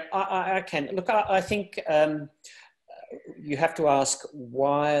Yeah, I can. Look, I think you have to ask,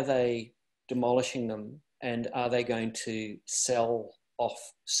 why are they demolishing them, and are they going to sell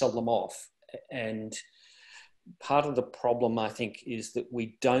them off? And part of the problem, I think, is that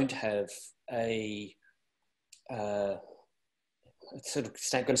we don't have a it's sort of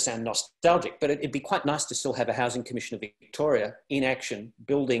going to sound nostalgic, but it'd be quite nice to still have a Housing Commission of Victoria in action,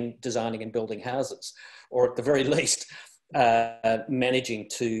 designing and building houses, or at the very least, managing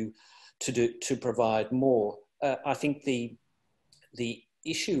to provide more. I think the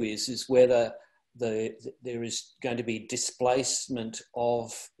issue is whether there is going to be displacement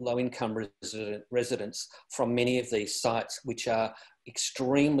of low-income residents from many of these sites, which are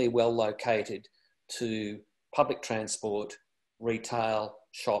extremely well located to public transport, retail,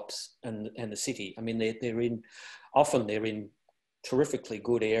 shops, and the city. I mean, often they're in terrifically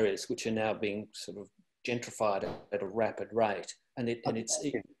good areas, which are now being sort of gentrified at a rapid rate. And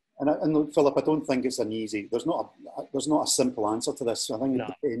look, Philip, I don't think it's an easy. There's not a simple answer to this. I think it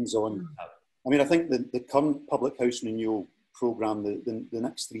depends on. I mean, I think the current public housing renewal programme, the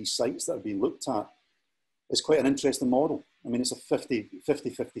next 3 sites that are being looked at, is quite an interesting model. I mean, it's a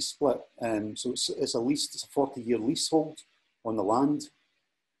 50-50 split. So it's a 40-year leasehold on the land,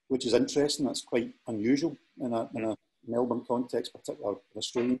 which is interesting. That's quite unusual in a Melbourne context, particularly an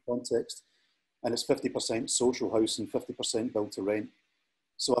Australian context. And it's 50% social housing, 50% build to rent.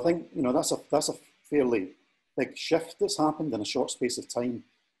 So I think, you know, that's a fairly big shift that's happened in a short space of time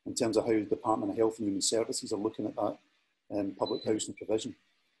in terms of how the Department of Health and Human Services are looking at that public housing provision.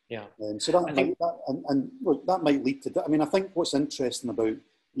 Yeah. So that might lead to. I mean, I think what's interesting about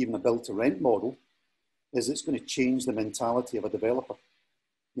even a build to rent model is it's going to change the mentality of a developer.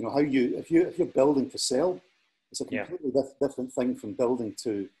 You know, if you're building to sell, it's a completely different thing from building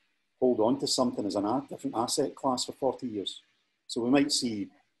to hold on to something as a different asset class for 40 years. So we might see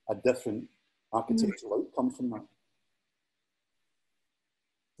a different architectural outcome from that.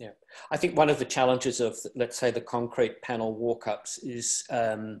 Yeah, I think one of the challenges of, let's say, the concrete panel walk-ups is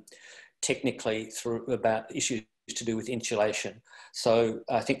technically about issues to do with insulation. So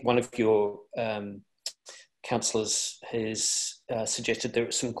I think one of your councillors has suggested there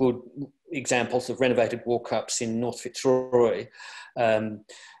are some good examples of renovated walk-ups in North Fitzroy, and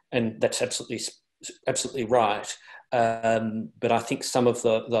that's absolutely right. But I think some of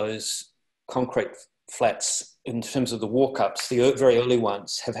those concrete flats, in terms of the walk-ups, the very early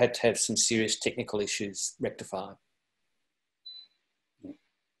ones, have had to have some serious technical issues rectified.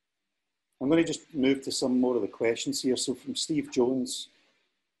 I'm going to just move to some more of the questions here. So from Steve Jones,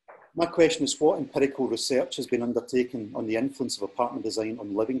 my question is, what empirical research has been undertaken on the influence of apartment design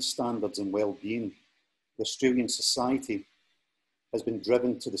on living standards and well-being? The Australian society has been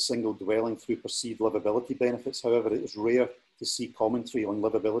driven to the single dwelling through perceived livability benefits. However, it is rare to see commentary on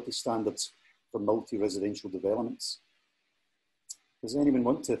livability standards for multi-residential developments. Does anyone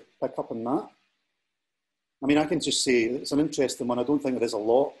want to pick up on that? I mean, I can just say it's an interesting one. I don't think there is a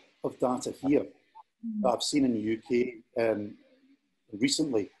lot of data here, but I've seen in the UK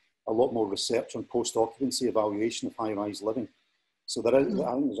recently a lot more research on post-occupancy evaluation of high-rise living. So there is,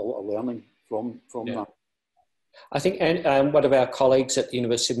 I think there's a lot of learning from that. I think one of our colleagues at the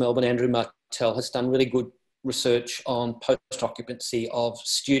University of Melbourne, Andrew Martell, has done really good research on post-occupancy of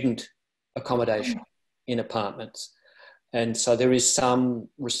student accommodation in apartments. And so there is some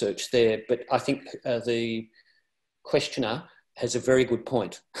research there, but I think the questioner has a very good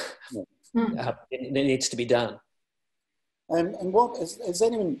point. It needs to be done. And what is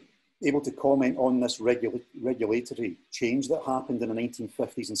anyone able to comment on this regulatory change that happened in the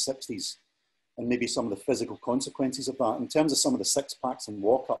 1950s and 60s, and maybe some of the physical consequences of that in terms of some of the six-packs and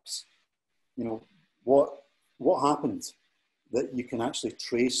walk-ups? You know, what happened that you can actually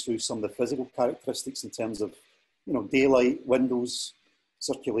trace through some of the physical characteristics in terms of, you know, daylight, windows,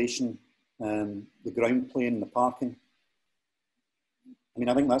 circulation, the ground plane, the parking? I mean,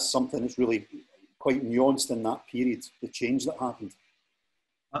 I think that's something that's really quite nuanced in that period, the change that happened.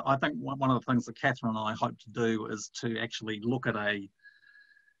 I think one of the things that Catherine and I hope to do is to actually look at a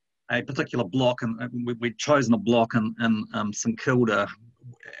particular block, and we've chosen a block in St Kilda,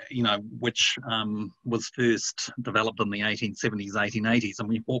 you know, which was first developed in the 1870s, 1880s.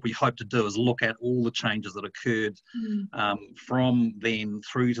 And what we hope to do is look at all the changes that occurred from then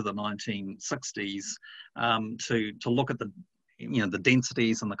through to the 1960s, to look at the, you know, the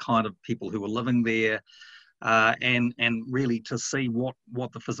densities and the kind of people who were living there, and really to see what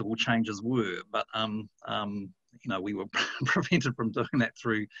the physical changes were. But you know, we were prevented from doing that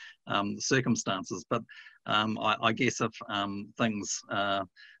through the circumstances. But I guess if things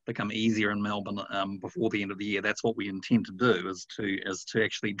become easier in Melbourne before the end of the year, that's what we intend to do, is to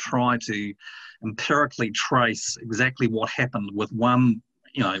actually try to empirically trace exactly what happened with one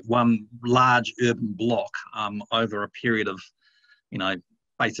large urban block over a period of, you know,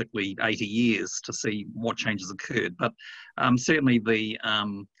 basically 80 years, to see what changes occurred. But certainly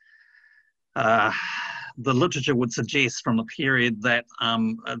the literature would suggest from the period that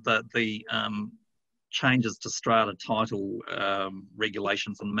the changes to strata title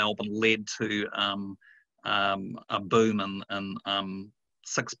regulations in Melbourne led to a boom in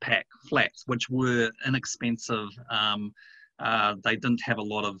six-pack flats, which were inexpensive. They didn't have a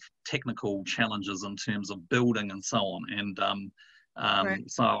lot of technical challenges in terms of building and so on. And right.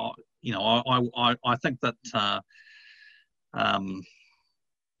 So, you know, I think that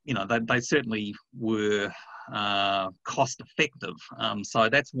you know, they certainly were cost effective. So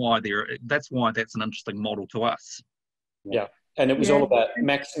that's why that's an interesting model to us. Yeah, and it was all about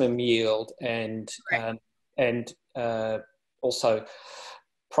maximum yield and also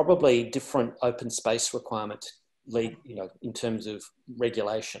probably different open space requirements, you know, in terms of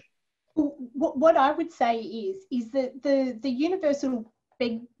regulation. What I would say is that the universal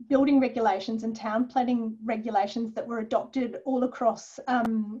building regulations and town planning regulations that were adopted all across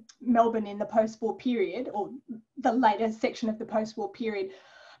Melbourne in the post-war period, or the later section of the post-war period,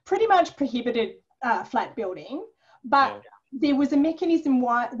 pretty much prohibited flat building, but there was a mechanism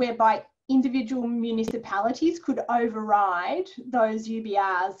whereby individual municipalities could override those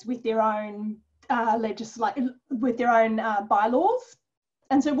UBRs with their own bylaws.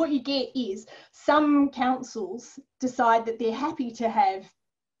 And so what you get is some councils decide that they're happy to have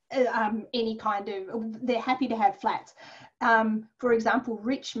they're happy to have flats. For example,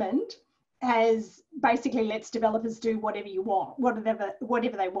 Richmond has basically lets developers do whatever you want,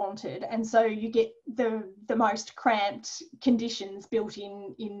 whatever they wanted. And so you get the most cramped conditions built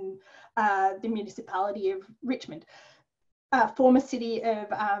in the municipality of Richmond. former city of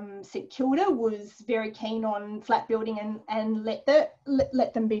St Kilda was very keen on flat building and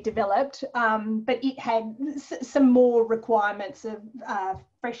let them be developed, but it had some more requirements of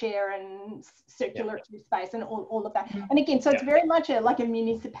fresh air and circulatory space and all of that. And again, so it's very much like a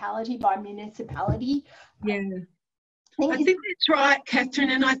municipality by municipality. Yeah. I think that's right,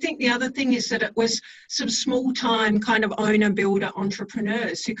 Catherine. And I think the other thing is that it was some small-time kind of owner-builder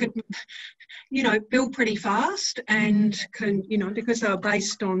entrepreneurs who could, you know, build pretty fast and can, you know, because they were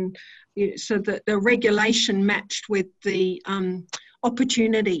based on, so that the regulation matched with the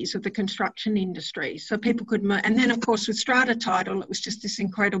opportunities of the construction industry. So people could, and then of course with strata title, it was just this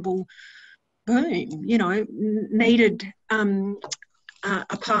incredible boom, you know, needed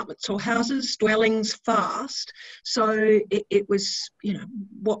apartments or houses, dwellings fast. So it was, you know,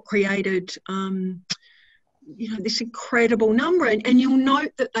 what created, you know, this incredible number. And you'll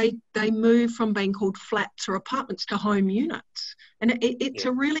note that they moved from being called flats or apartments to home units. And it's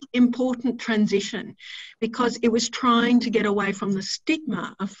a really important transition because it was trying to get away from the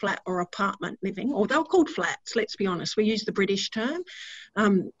stigma of flat or apartment living, or they were called flats, let's be honest. We used the British term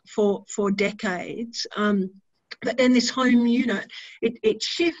for decades. But then this home unit, it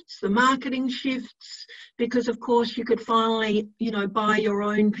shifts, the marketing shifts, because of course you could finally, you know, buy your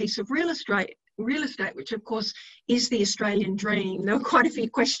own piece of real estate, which of course is the Australian dream. There were quite a few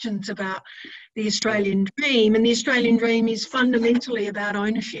questions about the Australian dream, and the Australian dream is fundamentally about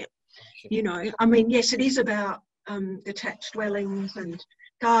ownership. You know, I mean, yes, it is about detached dwellings and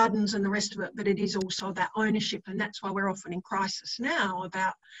gardens and the rest of it, but it is also about ownership, and that's why we're often in crisis now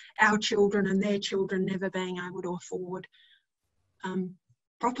about our children and their children never being able to afford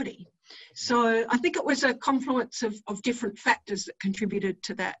property. So I think it was a confluence of different factors that contributed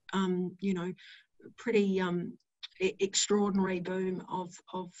to that, you know, pretty extraordinary boom of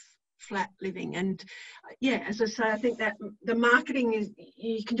flat living. And yeah, as I say, I think that the marketing is,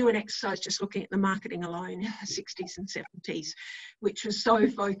 you can do an exercise just looking at the marketing alone in the 60s and 70s, which was so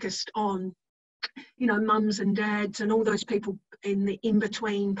focused on, you know, mums and dads and all those people in the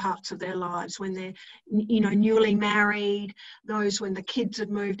in-between parts of their lives when they're, you know, newly married, those when the kids had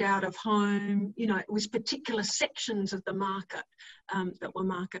moved out of home. You know, it was particular sections of the market that were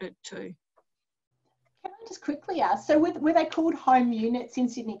marketed to. Can I just quickly ask, so were they called home units in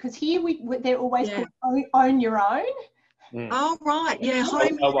Sydney? Because here they're always called own your own. Mm. Oh, right, yeah,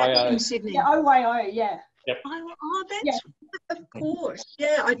 home units in Sydney. Yeah, OYO, yeah. Yep. Oh, that's, of course.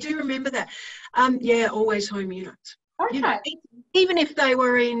 Yeah, I do remember that. Yeah, always home units. Okay. You know, even if they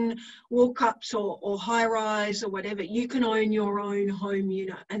were in walk-ups or high-rise or whatever, you can own your own home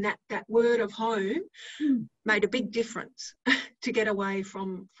unit. And that word of home made a big difference to get away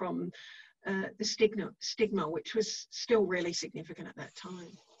from the stigma, which was still really significant at that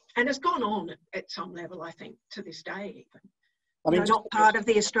time. And it's gone on at some level, I think, to this day even. I mean, not part of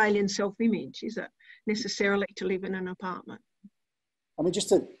the Australian self-image, is it, necessarily to live in an apartment? I mean, just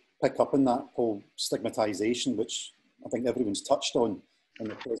to pick up on that whole stigmatisation, which I think everyone's touched on in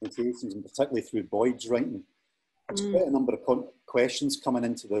the presentations, and particularly through Boyd's writing, there's quite a number of questions coming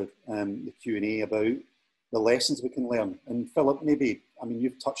into the Q&A about the lessons we can learn. And Philip, maybe, I mean,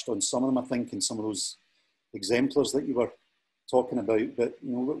 you've touched on some of them, I think, in some of those exemplars that you were talking about, but,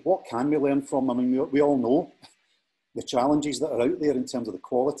 you know, what can we learn from? I mean, we all know the challenges that are out there in terms of the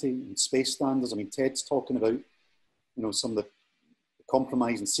quality and space standards. I mean, Ted's talking about, you know, some of the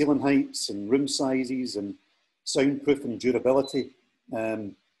compromise in ceiling heights and room sizes and soundproof and durability.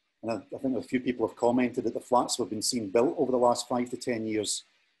 And I think a few people have commented that the flats we've been seeing built over the last 5 to 10 years,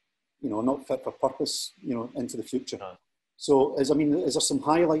 you know, not fit for purpose, you know, into the future. No. So, is there some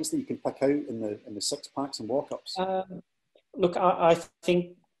highlights that you can pick out in the six packs and walk-ups? Look, I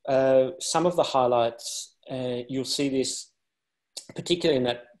think some of the highlights, you'll see this, particularly in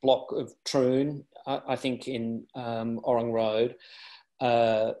that block of Troon, I think in Orang Road,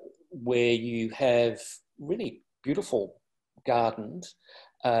 where you have really beautiful gardens,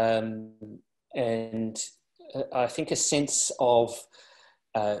 and I think a sense of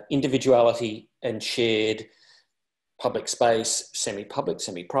individuality and shared public space, semi-public,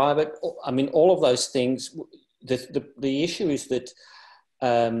 semi-private. I mean, all of those things. The issue is that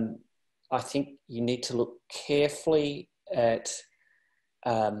I think you need to look carefully at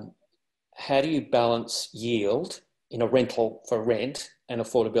how do you balance yield in a rental for rent and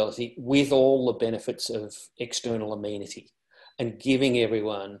affordability with all the benefits of external amenity, and giving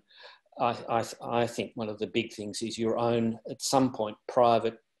everyone, I think one of the big things is your own, at some point,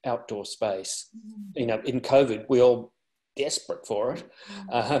 private outdoor space. You know, in COVID, we're all desperate for it,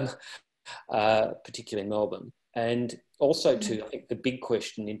 particularly in Melbourne. And also too, I think the big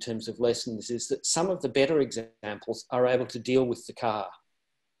question in terms of lessons is that some of the better examples are able to deal with the car.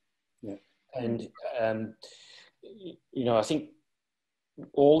 Yeah. And, you know, I think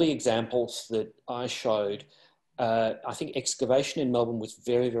all the examples that I showed, I think excavation in Melbourne was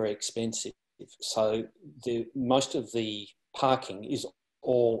very, very expensive. So most of the parking is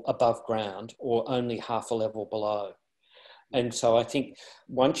all above ground or only half a level below. And so I think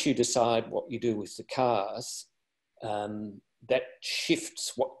once you decide what you do with the cars, that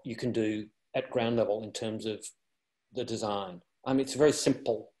shifts what you can do at ground level in terms of the design. I mean, it's a very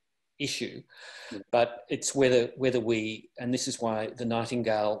simple issue, but it's whether we, and this is why the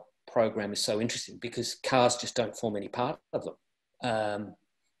Nightingale program is so interesting, because cars just don't form any part of them.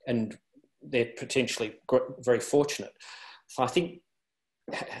 And they're potentially very fortunate. So I think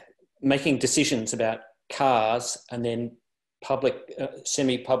making decisions about cars and then public,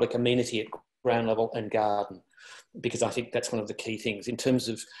 semi-public amenity at ground level and garden, because I think that's one of the key things. In terms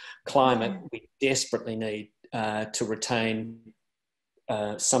of climate, we desperately need to retain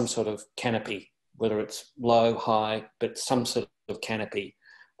some sort of canopy, whether it's low, high, but some sort of canopy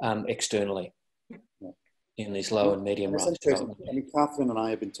externally in these low and medium rise development. I mean, Catherine and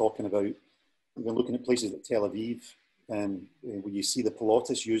I have been talking about, we've been looking at places like Tel Aviv, where you see the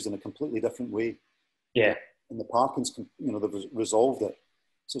pilatus used in a completely different way. Yeah. And the parking's, you know, they've resolved it.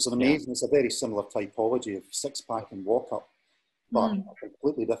 So it's an amazing, it's a very similar typology of six-pack and walk-up, but a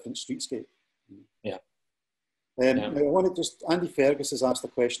completely different streetscape. Yeah. Now I want to just, Andy Fergus has asked a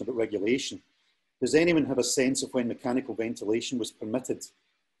question about regulation. Does anyone have a sense of when mechanical ventilation was permitted?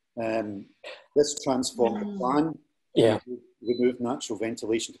 This transformed the plan, removed natural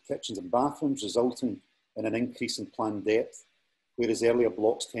ventilation to kitchens and bathrooms, resulting in an increase in planned depth, whereas earlier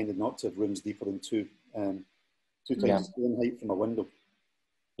blocks tended not to have rooms deeper than two times the ceiling height from a window.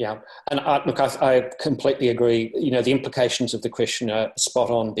 Yeah, and look, I completely agree. You know, the implications of the question are spot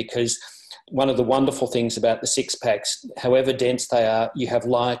on, because one of the wonderful things about the six-packs, however dense they are, you have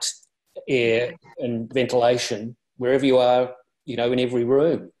light, air and ventilation wherever you are, you know, in every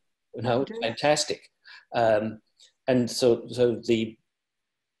room. You know, it's fantastic. And so the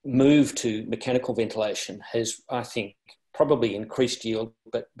move to mechanical ventilation has, I think, probably increased yield,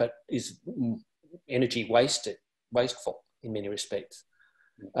 but is energy wasteful in many respects.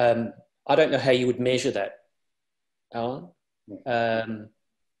 I don't know how you would measure that, Alan,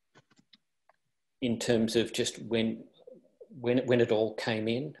 in terms of just when it all came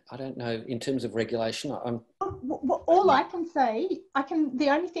in. I don't know, in terms of regulation. All I can say, the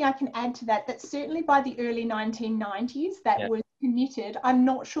only thing I can add to that, that certainly by the early 1990s, that was permitted. I'm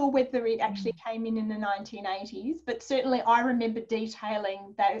not sure whether it actually came in the 1980s, but certainly I remember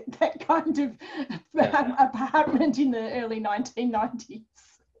detailing that kind of apartment in the early 1990s.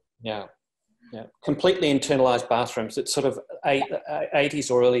 Yeah, yeah. Completely internalised bathrooms. It's sort of 80s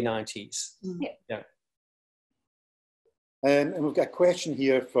or early 90s. Yeah. And we've got a question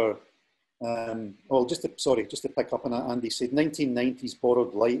here for, well, just to pick up on that, Andy said 1990s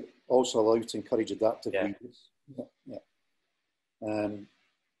borrowed light also allowed to encourage adaptive reuse.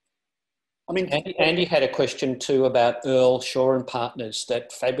 I mean, Andy had a question too about Earl Shaw and Partners,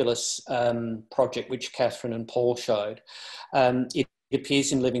 that fabulous project which Catherine and Paul showed. It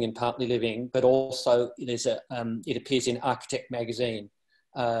appears in Living and Partly Living, but also it appears in Architect magazine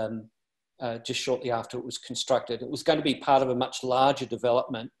just shortly after it was constructed. It was going to be part of a much larger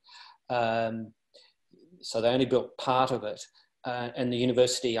development, so they only built part of it. And the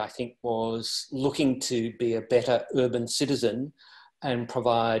university, I think, was looking to be a better urban citizen and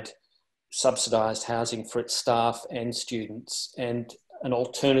provide subsidised housing for its staff and students, and an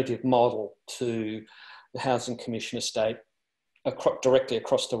alternative model to the Housing Commission estate directly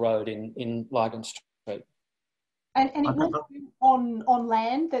across the road in Lygon Street. And it was on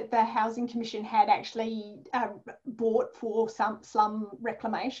land that the Housing Commission had actually bought for some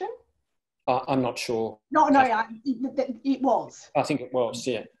reclamation? I'm not sure. No, it was. I think it was,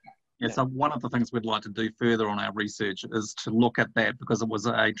 yeah. Yeah, so one of the things we'd like to do further on our research is to look at that, because it was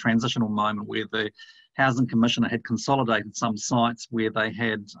a transitional moment where the Housing Commissioner had consolidated some sites where they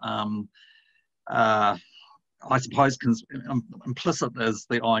had, I suppose, implicit is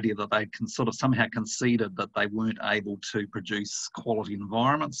the idea that they can sort of somehow conceded that they weren't able to produce quality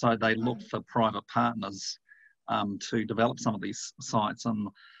environments. So they looked for private partners to develop some of these sites in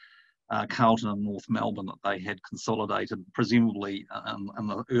Carlton and North Melbourne that they had consolidated, presumably in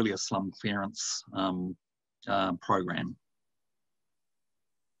the earlier slum clearance program.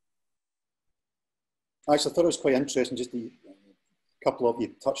 Actually, I thought it was quite interesting, just a couple of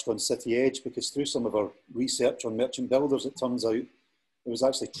you touched on City Edge, because through some of our research on merchant builders, it turns out it was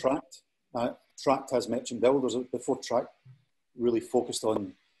actually tracked tract has merchant builders. Before tract really focused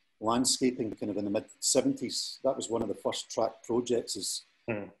on landscaping kind of in the mid-70s. That was one of the first tract projects as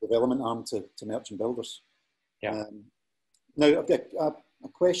development arm to merchant builders. Yeah. Now, I've got a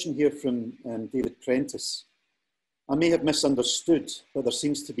question here from David Prentice. I may have misunderstood, but there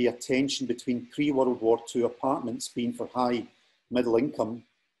seems to be a tension between pre-World War II apartments being for high middle income,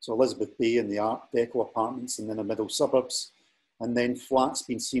 so Elizabeth Bay and the Art Deco apartments and then the middle suburbs, and then flats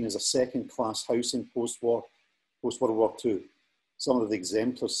being seen as a second-class housing post-World War II. Some of the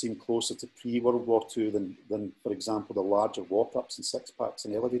exemplars seem closer to pre-World War II than, for example, the larger walk-ups and six-packs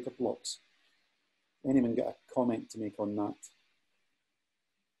and elevator blocks. Anyone got a comment to make on that?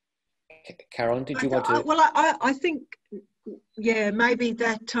 Carolyn, did you want to? Well, I think, yeah, maybe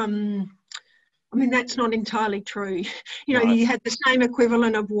that, I mean, that's not entirely true. You know, right. You had the same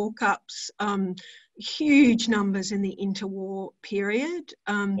equivalent of walk-ups, huge numbers in the interwar period.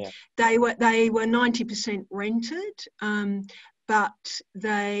 Yeah. They were 90% rented, but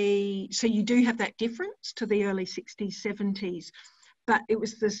so you do have that difference to the early 60s, 70s. But it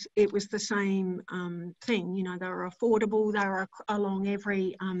was the same thing. You know, they were affordable. They were along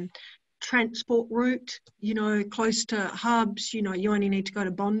every transport route, you know, close to hubs. You know, you only need to go to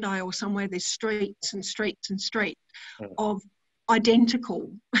Bondi or somewhere. There's streets and streets and streets of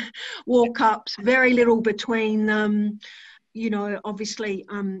identical walk-ups, very little between them, you know, obviously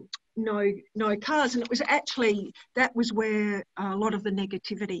no cars. And it was actually, that was where a lot of the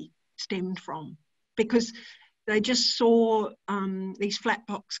negativity stemmed from, because they just saw these flat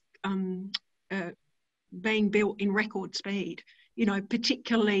blocks being built in record speed, you know,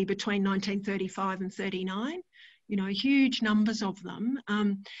 particularly between 1935 and 39, you know, huge numbers of them.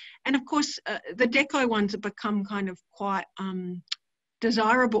 And of course, the deco ones have become kind of quite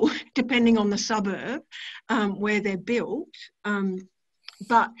desirable depending on the suburb where they're built.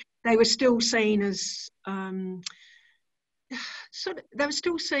 But they were still seen as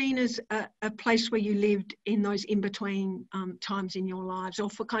a place where you lived in those in-between times in your lives, or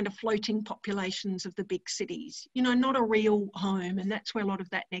for kind of floating populations of the big cities, you know, not a real home. And that's where a lot of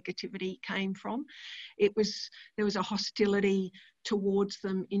that negativity came from. There was a hostility towards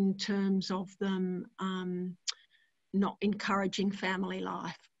them in terms of them not encouraging family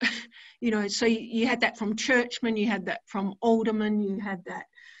life. You know, so you had that from churchmen, you had that from aldermen, you had that,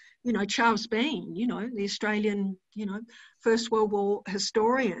 you know, Charles Bean, you know, the Australian, you know, First World War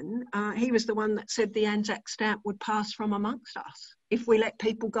historian, he was the one that said the Anzac stamp would pass from amongst us if we let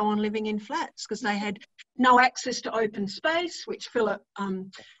people go on living in flats, because they had no access to open space, which Philip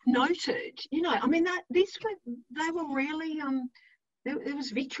noted. You know, I mean, they were really, it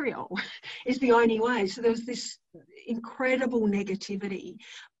was vitriol is the only way. So there was this incredible negativity,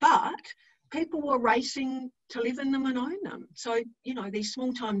 but people were racing to live in them and own them. So, you know, these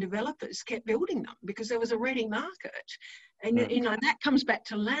small-time developers kept building them because there was a ready market. And, you know, that comes back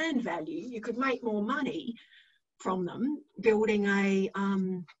to land value. You could make more money from them building a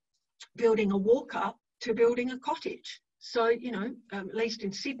walk-up to building a cottage. So, you know, at least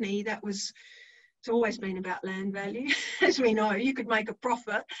in Sydney, it's always been about land value. As we know, you could make a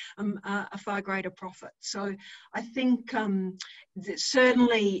profit, a far greater profit. So I think that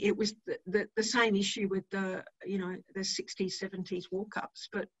certainly it was the same issue with the 60s, 70s walk-ups,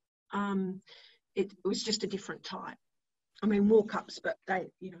 but it was just a different type. I mean, walk-ups, but they,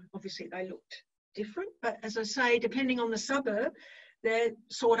 you know, obviously they looked different. But as I say, depending on the suburb, they're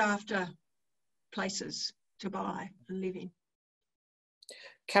sought after places to buy and live in.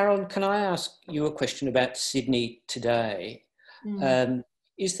 Carolyn, can I ask you a question about Sydney today?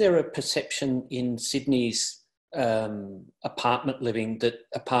 Is there a perception in Sydney's apartment living that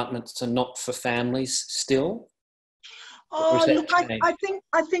apartments are not for families still? Oh, look, I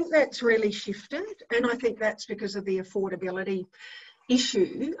think that's really shifted, and I think that's because of the affordability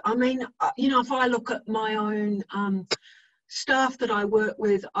issue. I mean, you know, if I look at my own staff that I work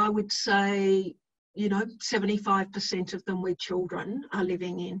with, I would say, you know, 75% of them with children are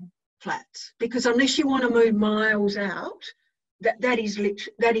living in flats, because unless you want to move miles out, that is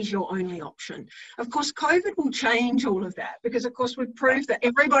your only option. Of course, COVID will change all of that, because of course we've proved that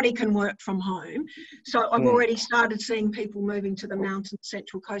everybody can work from home. So I've already started seeing people moving to the mountains,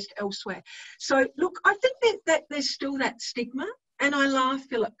 Central Coast, elsewhere. So look, I think that there's still that stigma. And I laugh,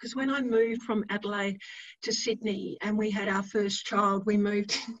 Philip, because when I moved from Adelaide to Sydney and we had our first child, we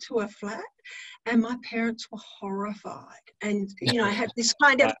moved into a flat. And my parents were horrified. And, you know, I had this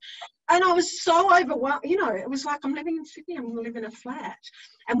kind of, and I was so overwhelmed. You know, it was like, I'm living in Sydney, I'm going to live in a flat.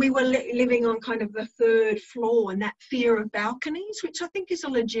 And we were living on kind of the 3rd floor, and that fear of balconies, which I think is a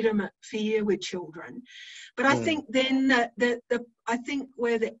legitimate fear with children. But I think then I think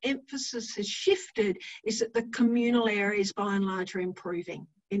where the emphasis has shifted is that the communal areas by and large are improving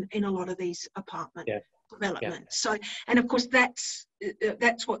in a lot of these apartment developments. So, and of course that's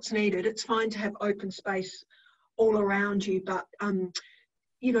what's needed. It's fine to have open space all around you, but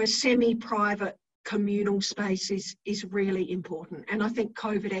you know, semi-private communal space is really important. And I think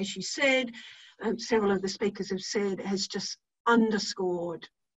COVID, as you said, several of the speakers have said, has just underscored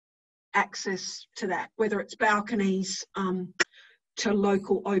access to that, whether it's balconies to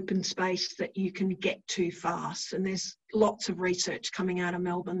local open space that you can get to fast. And there's lots of research coming out of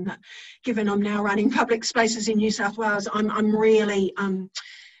Melbourne that, given I'm now running public spaces in New South Wales, I'm really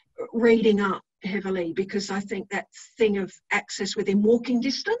reading up heavily, because I think that thing of access within walking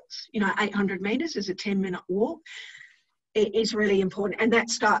distance, you know, 800 metres is a 10-minute walk, it is really important. And that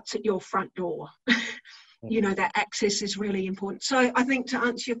starts at your front door. You know, that access is really important. So I think, to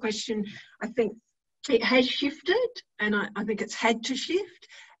answer your question, I think it has shifted, and I think it's had to shift,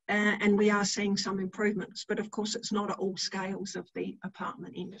 and we are seeing some improvements. But of course, it's not at all scales of the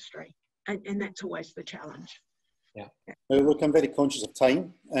apartment industry, and that's always the challenge. Yeah. Now, look, I'm very conscious of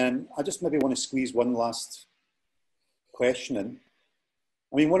time, and I just maybe want to squeeze one last question in.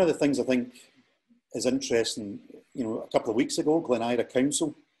 I mean, one of the things I think is interesting, you know, a couple of weeks ago, Glen Ira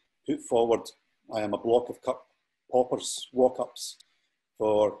Council put forward a block of cut paupers walk-ups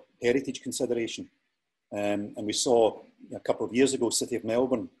for heritage consideration. And we saw a couple of years ago, City of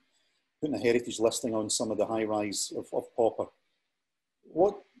Melbourne putting a heritage listing on some of the high-rise of pauper.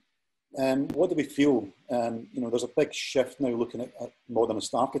 What do we feel? You know, there's a big shift now looking at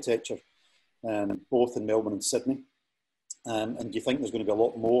modernist architecture, both in Melbourne and Sydney. And do you think there's going to be a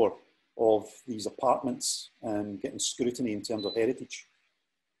lot more of these apartments getting scrutiny in terms of heritage?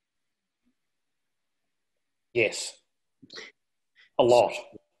 Yes, a lot.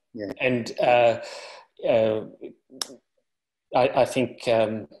 Yeah. And I think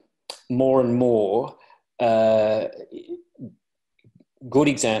more and more good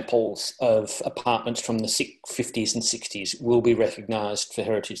examples of apartments from the 50s and 60s will be recognised for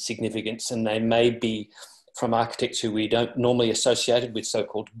heritage significance, and they may be from architects who we don't normally associate with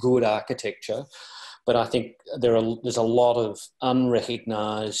so-called good architecture. But I think there's a lot of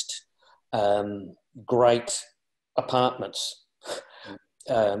unrecognised great apartments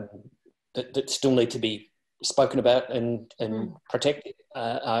that still need to be spoken about and protected.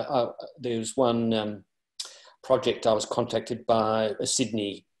 There's one project I was contacted by a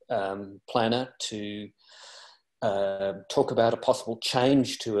Sydney planner to talk about a possible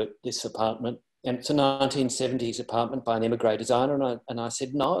change to this apartment. And it's a 1970s apartment by an emigre designer. And I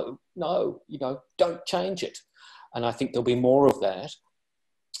said, no, you know, don't change it. And I think there'll be more of that,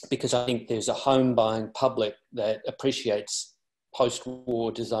 because I think there's a home buying public that appreciates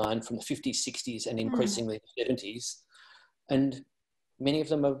post-war design from the 50s, 60s, and increasingly the 70s. And many of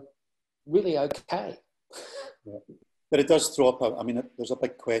them are really okay. Yeah. But it does throw up, I mean, there's a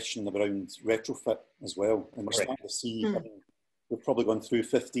big question around retrofit as well. And we're starting to see, I mean, we've probably gone through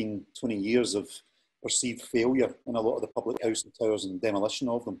 15, 20 years of perceived failure in a lot of the public housing towers and demolition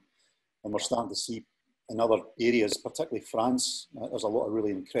of them. And we're starting to see in other areas, particularly France, there's a lot of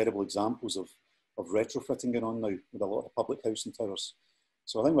really incredible examples of retrofitting going on now with a lot of public housing towers.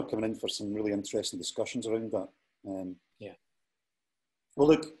 So I think we're coming in for some really interesting discussions around that. Yeah. Well,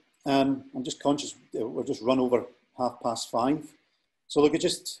 look, I'm just conscious we've just run over 5:30. So look, I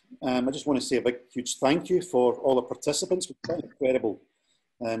just want to say a big, huge thank you for all the participants. We've got incredible,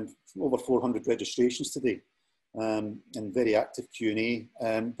 over 400 registrations today, and very active Q&A.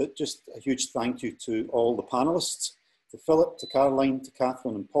 But just a huge thank you to all the panelists, to Philip, to Caroline, to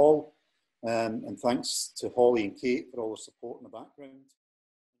Catherine and Paul, and thanks to Holly and Kate for all the support in the background.